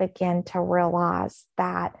going to begin to realize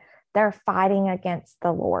that they're fighting against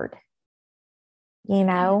the Lord, you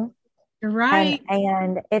know? You're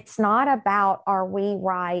And right. it's not about are we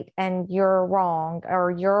right and you're wrong,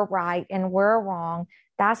 or you're right and we're wrong.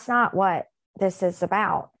 That's not what this is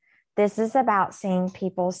about. This is about seeing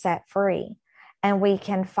people set free. And we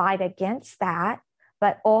can fight against that,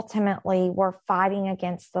 but ultimately we're fighting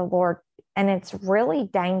against the Lord. And it's really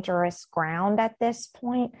dangerous ground at this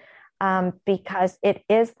point, because it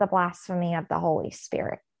is the blasphemy of the Holy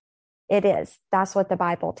Spirit. It is. That's what the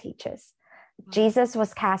Bible teaches. Jesus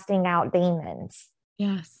was casting out demons.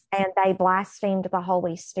 Yes. And they blasphemed the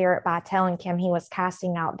Holy Spirit by telling him he was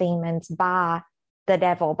casting out demons by the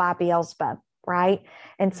devil, by Beelzebub, right?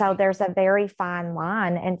 And so there's a very fine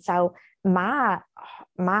line. And so my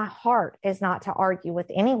heart is not to argue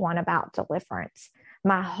with anyone about deliverance.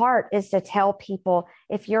 My heart is to tell people,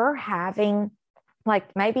 if you're having,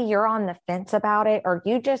 like, maybe you're on the fence about it, or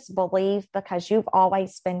you just believe because you've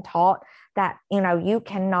always been taught that, you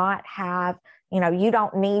cannot have, you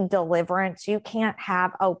don't need deliverance. You can't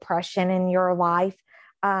have oppression in your life.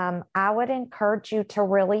 I would encourage you to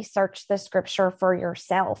really search the scripture for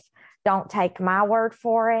yourself. Don't take my word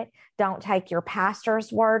for it. Don't take your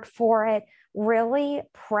pastor's word for it. Really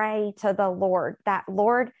pray to the Lord that,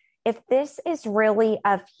 Lord, if this is really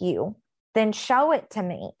of you, then show it to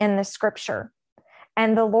me in the scripture.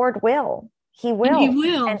 And the Lord will. He will. And he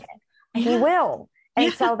will. And he will. And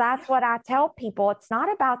Yeah. so that's what I tell people. It's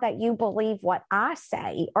not about that you believe what I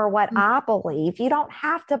say or what I believe. You don't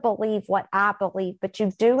have to believe what I believe, but you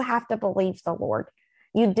do have to believe the Lord.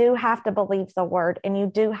 You do have to believe the word, and you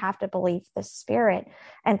do have to believe the Spirit.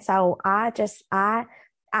 And so I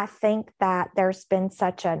think that there's been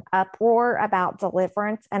such an uproar about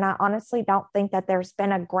deliverance, and I honestly don't think that there's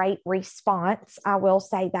been a great response. I will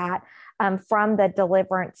say that, from the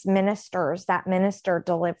deliverance ministers that minister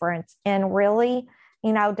deliverance, and really,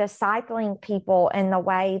 discipling people in the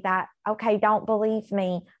way that, okay, don't believe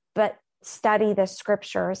me, but study the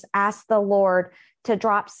scriptures, ask the Lord to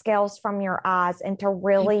drop scales from your eyes and to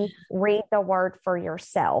really read the word for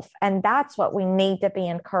yourself. And that's what we need to be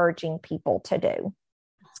encouraging people to do.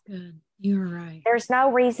 That's good. You're right. There's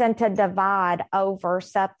no reason to divide over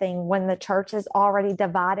something when the church is already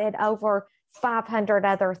divided over 500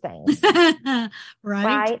 other things.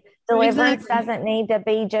 Right? Deliverance doesn't need to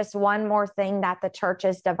be just one more thing that the church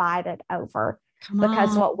is divided over.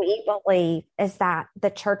 Because what we believe is that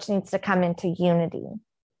the church needs to come into unity.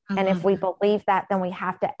 And if we believe that, then we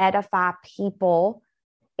have to edify people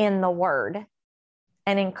in the word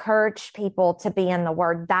and encourage people to be in the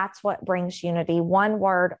word. That's what brings unity. One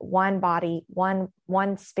word, one body, one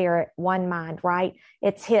spirit, one mind, right?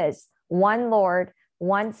 It's his. One Lord,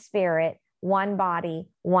 one spirit, one body,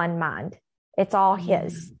 one mind. It's all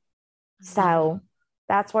his. So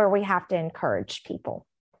that's where we have to encourage people.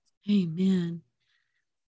 Amen.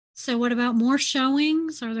 So what about more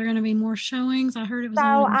showings? Are there going to be more showings? I heard it was So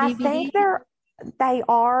on I DVD. think they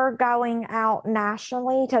are going out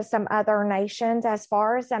nationally to some other nations. As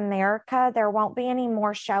far as America, there won't be any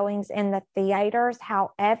more showings in the theaters.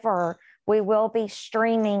 However, we will be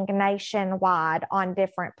streaming nationwide on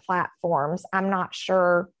different platforms. I'm not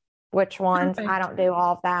sure which ones. Perfect. I don't do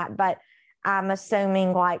all of that, but I'm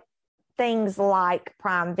assuming like things like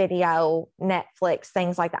Prime Video, Netflix,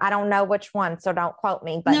 things like that. I don't know which one, so don't quote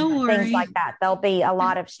me, but things like that. There'll be a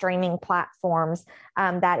lot of streaming platforms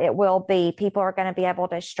that it will be. People are going to be able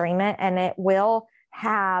to stream it, and it will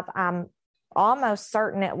have, almost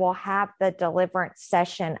certain it will have the deliverance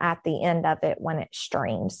session at the end of it when it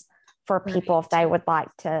streams for people if they would like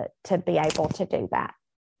to be able to do that.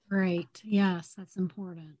 Great. Yes, that's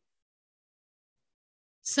important.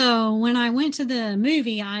 So when I went to the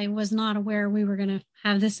movie, I was not aware we were going to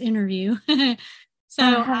have this interview. So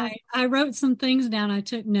I wrote some things down. I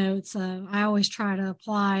took notes. I always try to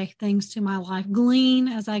apply things to my life, glean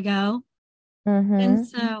as I go. And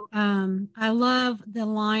so I love the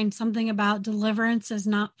line, something about deliverance is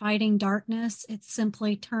not fighting darkness. It's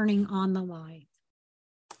simply turning on the light.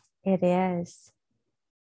 It is.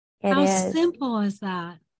 How simple is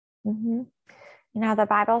that? You know, the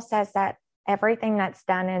Bible says that everything that's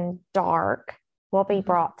done in dark will be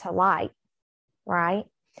brought to light, right?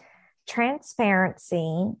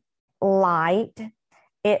 Transparency, light,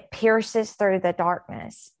 it pierces through the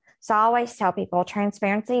darkness. So I always tell people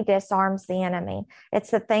transparency disarms the enemy.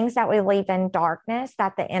 It's the things that we leave in darkness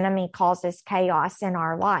that the enemy causes chaos in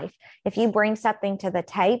our life. If you bring something to the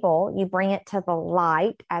table, you bring it to the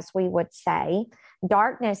light, as we would say,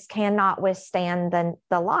 darkness cannot withstand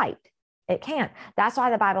the light. It can't. That's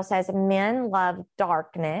why the Bible says men love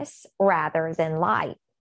darkness rather than light,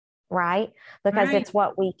 right? Because it's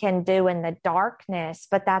what we can do in the darkness,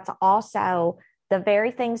 but that's also the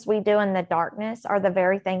very things we do in the darkness are the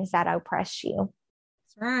very things that oppress you.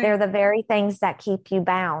 That's right. They're the very things that keep you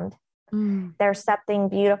bound. There's something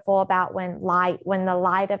beautiful about when the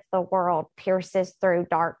light of the world pierces through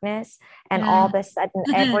darkness, and all of a sudden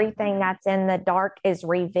everything that's in the dark is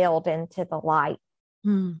revealed into the light.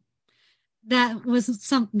 That was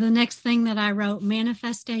the next thing that I wrote,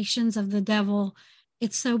 manifestations of the devil.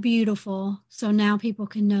 It's so beautiful. So now people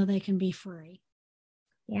can know they can be free.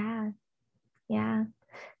 Yeah. Yeah.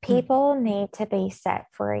 People need to be set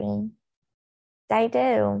free. They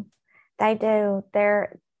do.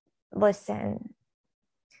 Listen,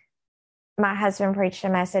 my husband preached a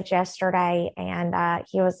message yesterday, and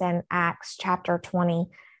he was in Acts chapter 20.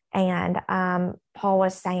 And Paul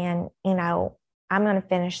was saying, you know, I'm going to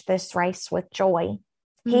finish this race with joy.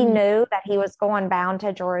 He knew that he was going bound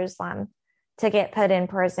to Jerusalem to get put in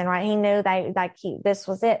prison, right? He knew this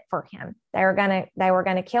was it for him. They were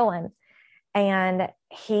going to kill him. And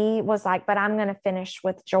he was like, but I'm going to finish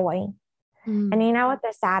with joy. And you know what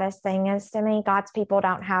the saddest thing is to me? God's people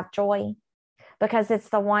don't have joy, because it's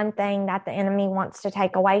the one thing that the enemy wants to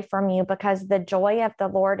take away from you, because the joy of the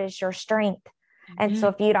Lord is your strength. And so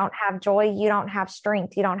if you don't have joy, you don't have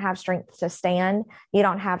strength. You don't have strength to stand. You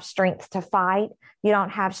don't have strength to fight. You don't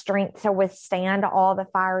have strength to withstand all the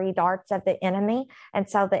fiery darts of the enemy. And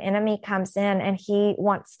so the enemy comes in and he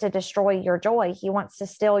wants to destroy your joy. He wants to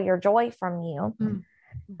steal your joy from you.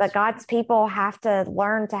 But God's people have to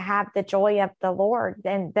learn to have the joy of the Lord.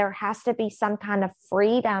 And there has to be some kind of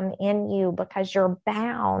freedom in you, because you're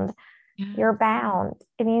bound. You're bound,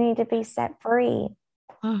 and you need to be set free.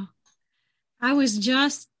 Oh. I was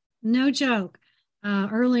just, no joke,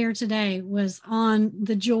 earlier today was on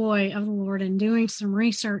the joy of the Lord and doing some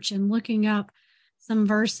research and looking up some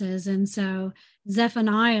verses. And so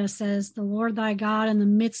Zephaniah says, the Lord thy God in the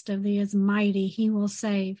midst of thee is mighty. He will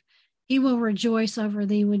save. He will rejoice over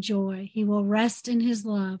thee with joy. He will rest in his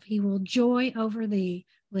love. He will joy over thee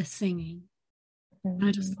with singing.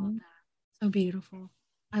 I just love that. So beautiful.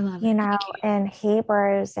 I love it. You know, in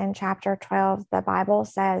Hebrews in chapter 12, the Bible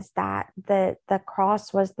says that the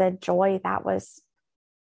cross was the joy that was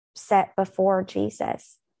set before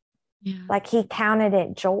Jesus. Like he counted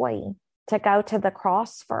it joy to go to the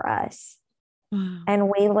cross for us. And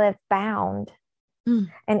we live bound.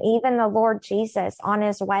 And even the Lord Jesus on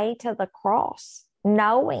his way to the cross,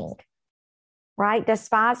 knowing, right,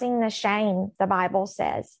 despising the shame, the Bible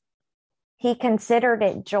says, he considered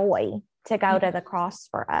it joy to go to the cross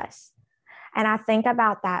for us. And I think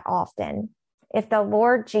about that often. If the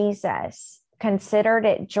Lord Jesus considered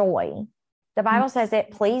it joy, the Bible says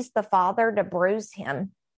it pleased the Father to bruise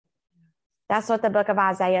him. That's what the book of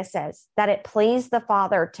Isaiah says, that it pleased the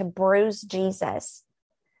Father to bruise Jesus.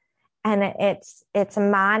 And it's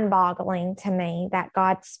mind-boggling to me that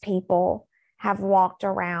God's people have walked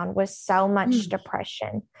around with so much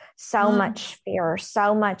depression, so much fear,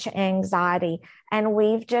 so much anxiety. And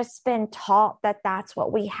we've just been taught that that's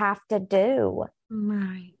what we have to do.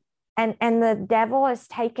 Right. And the devil has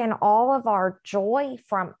taken all of our joy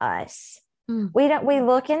from us. We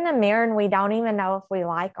look in the mirror and we don't even know if we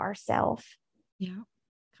like ourselves. Yeah.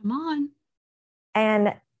 Come on.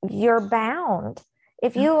 And you're bound.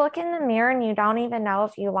 If you look in the mirror and you don't even know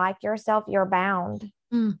if you like yourself, you're bound.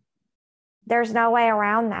 There's no way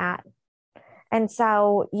around that. And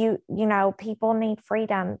so, you know, people need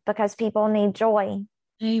freedom because people need joy.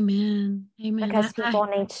 Amen. Amen. because people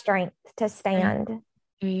need strength to stand.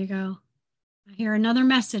 There you go. I hear another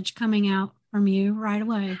message coming out from you right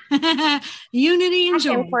away. Unity and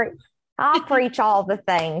joy. I'll preach all the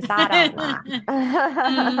things. I don't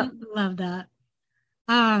mind. Love that.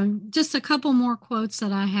 Just a couple more quotes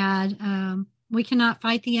that I had. We cannot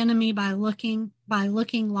fight the enemy by looking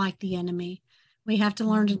like the enemy. We have to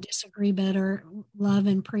learn to disagree better, love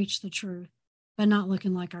and preach the truth, but not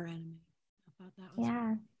looking like our enemy. I thought that was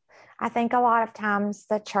Yeah. I think a lot of times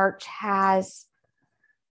the church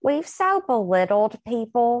we've so belittled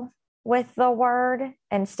people with the word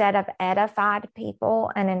instead of edified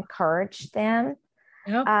people and encouraged them.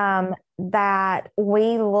 Yep. That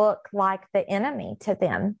we look like the enemy to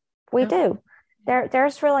them. We do.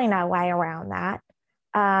 There's really no way around that.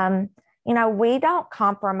 We don't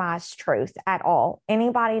compromise truth at all.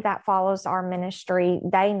 Anybody that follows our ministry,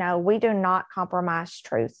 they know we do not compromise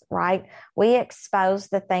truth, right? We expose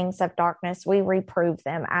the things of darkness. We reprove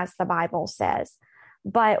them, as the Bible says.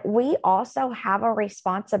 But we also have a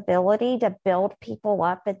responsibility to build people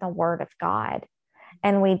up in the Word of God.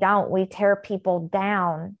 And we don't. We tear people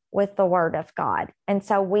down with the Word of God. And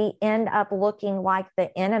so we end up looking like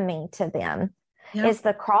the enemy to them. Yep. Is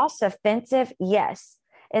the cross offensive? Yes.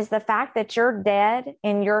 Is the fact that you're dead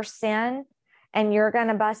in your sin and you're going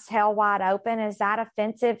to bust hell wide open, is that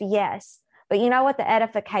offensive? Yes. But you know what the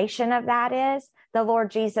edification of that is? The Lord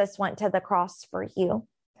Jesus went to the cross for you,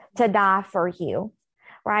 to die for you.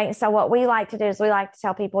 Right. So what we like to do is we like to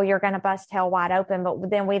tell people you're going to bust hell wide open,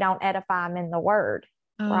 but then we don't edify them in the word.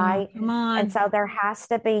 Right. Come on. And so there has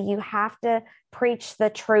to be, you have to preach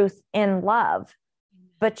the truth in love,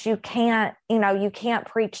 but you can't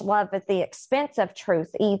preach love at the expense of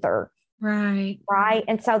truth either. Right. Right.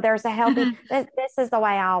 And so there's a healthy, this is the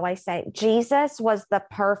way I always say, Jesus was the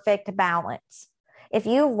perfect balance. If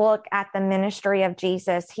you look at the ministry of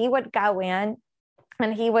Jesus, he would go in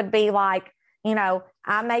and he would be like,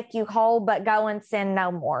 I make you whole, but go and sin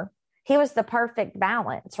no more. He was the perfect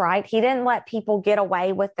balance, right? He didn't let people get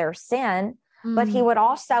away with their sin, but he would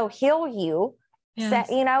also heal you. Yes.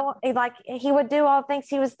 He would do all things.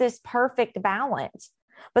 He was this perfect balance.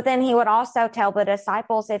 But then he would also tell the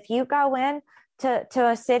disciples, if you go in to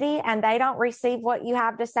a city and they don't receive what you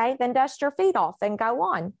have to say, then dust your feet off and go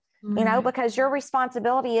on, because your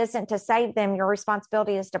responsibility isn't to save them. Your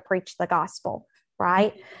responsibility is to preach the gospel.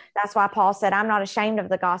 Right. That's why Paul said, I'm not ashamed of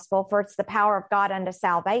the gospel, for it's the power of God unto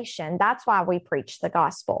salvation. That's why we preach the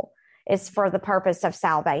gospel, is for the purpose of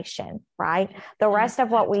salvation. Right. The rest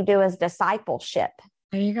of what we do is discipleship.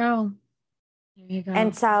 There you go.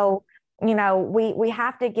 And so, we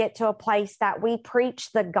have to get to a place that we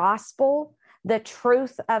preach the gospel, the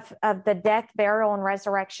truth of the death, burial, and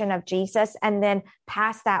resurrection of Jesus. And then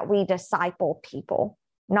past that, we disciple people,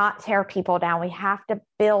 not tear people down. We have to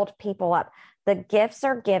build people up. The gifts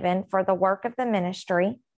are given for the work of the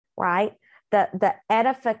ministry, right? The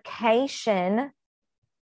edification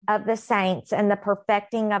of the saints and the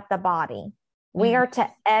perfecting of the body. We are to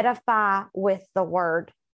edify with the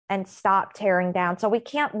word and stop tearing down. So we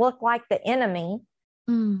can't look like the enemy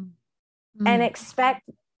and expect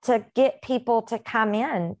to get people to come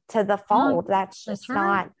in to the fold. That's just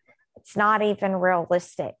it's not even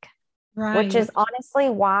realistic. Right. Which is honestly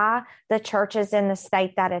why the church is in the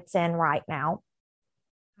state that it's in right now.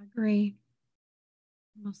 I agree.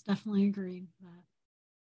 Most definitely agree with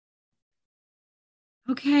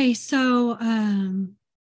that. Okay, so I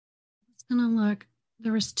was going to look.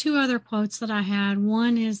 There was two other quotes that I had.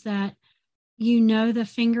 One is that the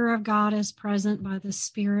finger of God is present by the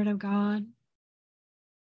Spirit of God.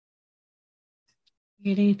 You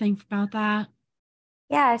get anything about that?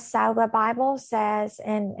 Yeah, so the Bible says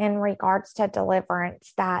in regards to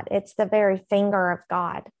deliverance that it's the very finger of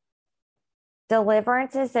God.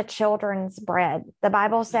 Deliverance is the children's bread. The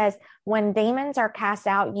Bible says when demons are cast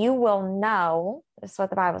out, you will know, this is what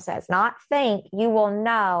the Bible says, not think, you will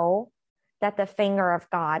know that the finger of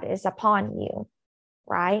God is upon you,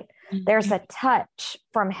 right? Mm-hmm. There's a touch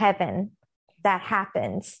from heaven that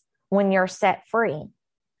happens when you're set free.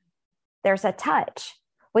 There's a touch.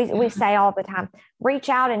 We say all the time, reach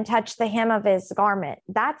out and touch the hem of his garment.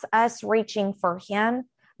 That's us reaching for him.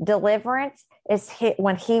 Deliverance is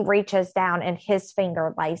when he reaches down and his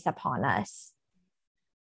finger lays upon us.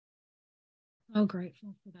 So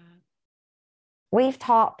grateful for that. We've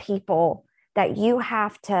taught people that you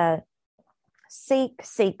have to seek.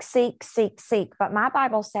 But my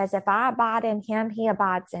Bible says if I abide in him, he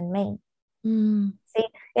abides in me. See,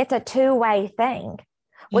 it's a two-way thing.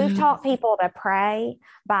 We've taught people to pray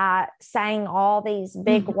by saying all these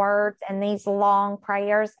big words and these long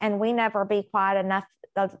prayers, and we never be quiet enough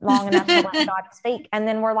long enough to let God speak. And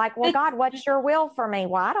then we're like, well, God, what's your will for me?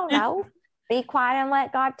 Well, I don't know. Be quiet and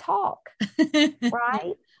let God talk.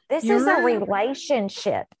 Right? This is a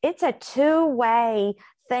relationship. It's a two-way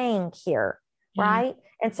thing here. Right?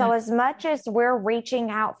 And so as much as we're reaching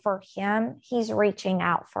out for him, he's reaching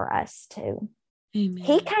out for us too. Amen.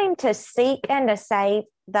 He came to seek and to save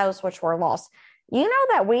those which were lost. You know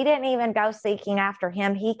that we didn't even go seeking after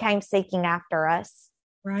him. He came seeking after us.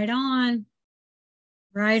 Right on.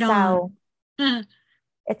 Right on. So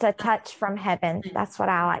it's a touch from heaven. That's what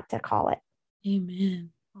I like to call it.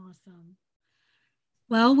 Amen. Awesome.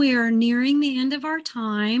 Well, we are nearing the end of our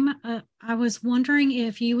time. I was wondering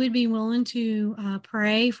if you would be willing to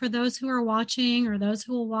pray for those who are watching or those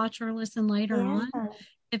who will watch or listen later on.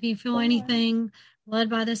 If you feel anything led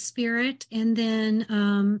by the Spirit, and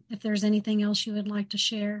then if there's anything else you would like to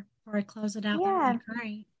share before I close it out, that would be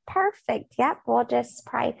great. Perfect. Yep. We'll just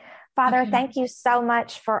pray. Father, thank you so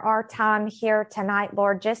much for our time here tonight,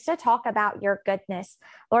 Lord, just to talk about your goodness.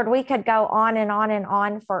 Lord, we could go on and on and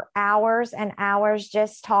on for hours and hours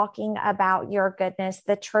just talking about your goodness,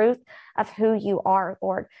 the truth of who you are,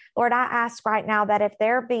 Lord. Lord, I ask right now that if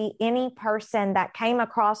there be any person that came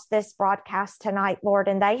across this broadcast tonight, Lord,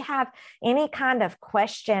 and they have any kind of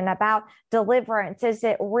question about deliverance, is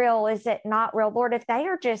it real? Is it not real? Lord, if they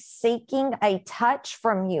are just seeking a touch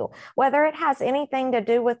from you, whether it has anything to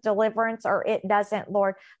do with deliverance or it doesn't,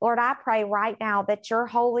 Lord, I pray right now that your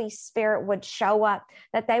Holy Spirit would show up,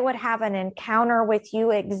 that they would have an encounter with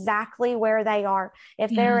you exactly where they are.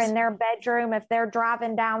 If they're in their bedroom, if they're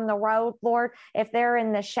driving down the road, Lord, if they're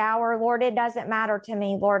in the shower, Lord, it doesn't matter to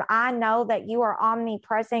me, Lord. I know that you are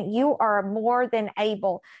omnipresent. You are more than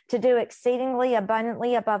able to do exceedingly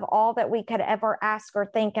abundantly above all that we could ever ask or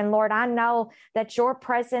think. And Lord, I know that your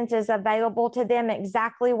presence is available to them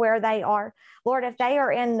exactly where they are. Lord, if they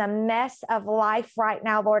are in the mess of life right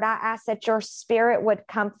now, Lord, I ask that your Spirit would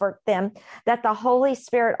comfort them, that the Holy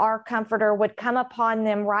Spirit, our comforter, would come upon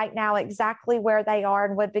them right now exactly where they are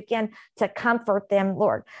and would begin to comfort them,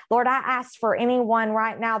 Lord. Lord, I ask for anyone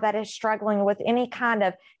right now that is struggling with any kind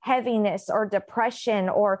of heaviness or depression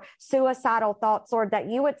or suicidal thoughts, Lord, that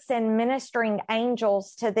you would send ministering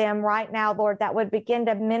angels to them right now, Lord, that would begin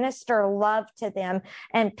to minister love to them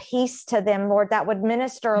and peace to them, Lord, that would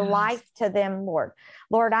minister life to them, Lord.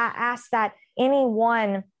 Lord, I ask that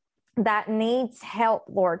anyone that needs help,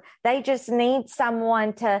 Lord, they just need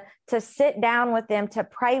someone to sit down with them, to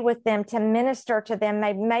pray with them, to minister to them.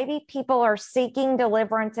 Maybe people are seeking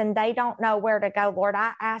deliverance and they don't know where to go, Lord.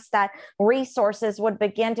 I ask that resources would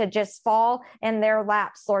begin to just fall in their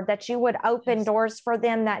laps, Lord, that you would open doors for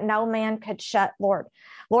them that no man could shut, Lord.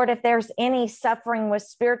 Lord, if there's any suffering with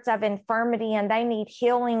spirits of infirmity and they need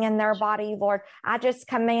healing in their body, Lord, I just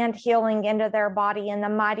command healing into their body in the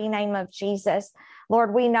mighty name of Jesus.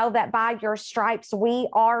 Lord, we know that by your stripes we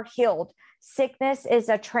are healed. Sickness is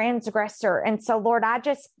a transgressor. And so, Lord, I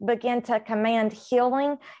just begin to command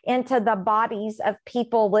healing into the bodies of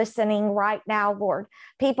people listening right now, Lord.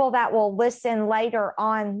 People that will listen later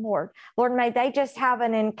on, Lord. Lord, may they just have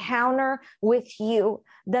an encounter with you.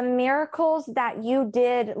 The miracles that you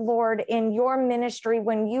did, Lord, in your ministry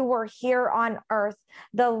when you were here on earth,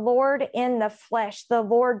 the Lord in the flesh, the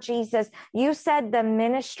Lord Jesus, you said the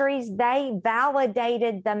ministries, they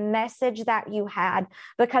validated the message that you had,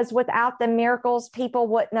 because without the miracles, people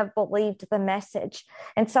wouldn't have believed the message.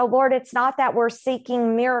 And so, Lord, it's not that we're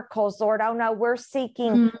seeking miracles, Lord. Oh, no, we're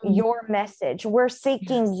seeking your message. We're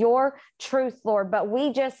seeking your truth, Lord. But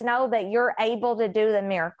we just know that you're able to do the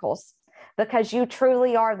miracles, because you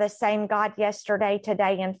truly are the same God yesterday,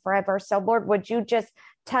 today, and forever. So, Lord, would you just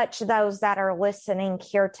touch those that are listening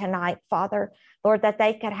here tonight, Father, Lord, that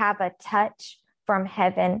they could have a touch from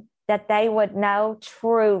heaven, that they would know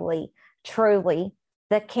truly, truly,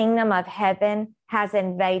 the kingdom of heaven has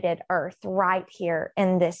invaded earth right here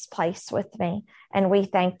in this place with me. And we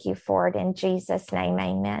thank you for it in Jesus' name.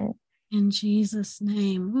 Amen. In Jesus'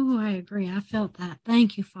 name. Ooh, I agree. I felt that.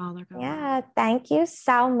 Thank you, Father God. Yeah, thank you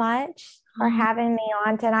so much for having me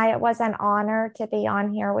on tonight. It was an honor to be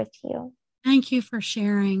on here with you. Thank you for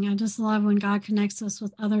sharing. I just love when God connects us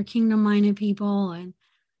with other kingdom-minded people, and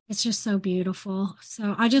it's just so beautiful.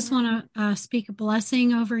 So I just want to speak a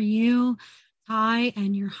blessing over you, Tai,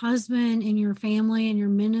 and your husband and your family and your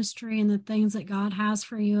ministry and the things that God has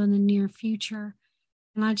for you in the near future.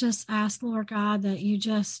 And I just ask, Lord God, that you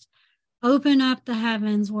just open up the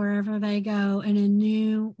heavens wherever they go in a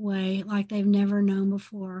new way, like they've never known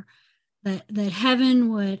before, that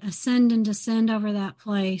heaven would ascend and descend over that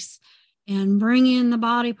place and bring in the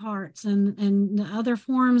body parts and the other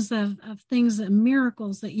forms of things, that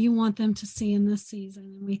miracles that you want them to see in this season.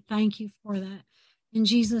 And we thank you for that In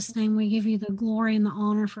Jesus' name, we give you the glory and the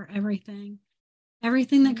honor for everything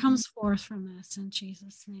that comes forth from this, in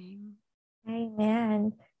Jesus' name.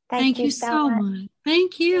 Amen. Thank you so much.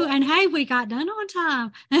 Thank you. And hey, we got done on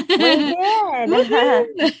time. We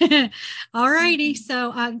did. All righty.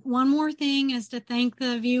 So one more thing is to thank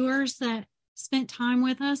the viewers that spent time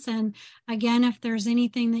with us. And again, if there's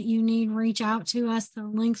anything that you need, reach out to us. The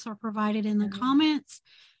links are provided in the comments.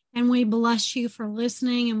 And we bless you for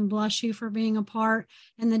listening and bless you for being a part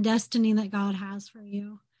in the destiny that God has for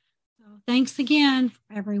you. So thanks again,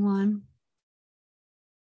 everyone.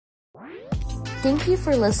 Thank you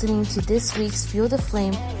for listening to this week's Fuel the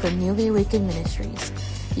Flame from Newly Awakened Ministries.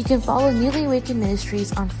 You can follow Newly Awakened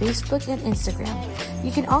Ministries on Facebook and Instagram.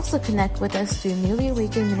 You can also connect with us through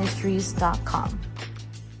newlyawakenedministries.com.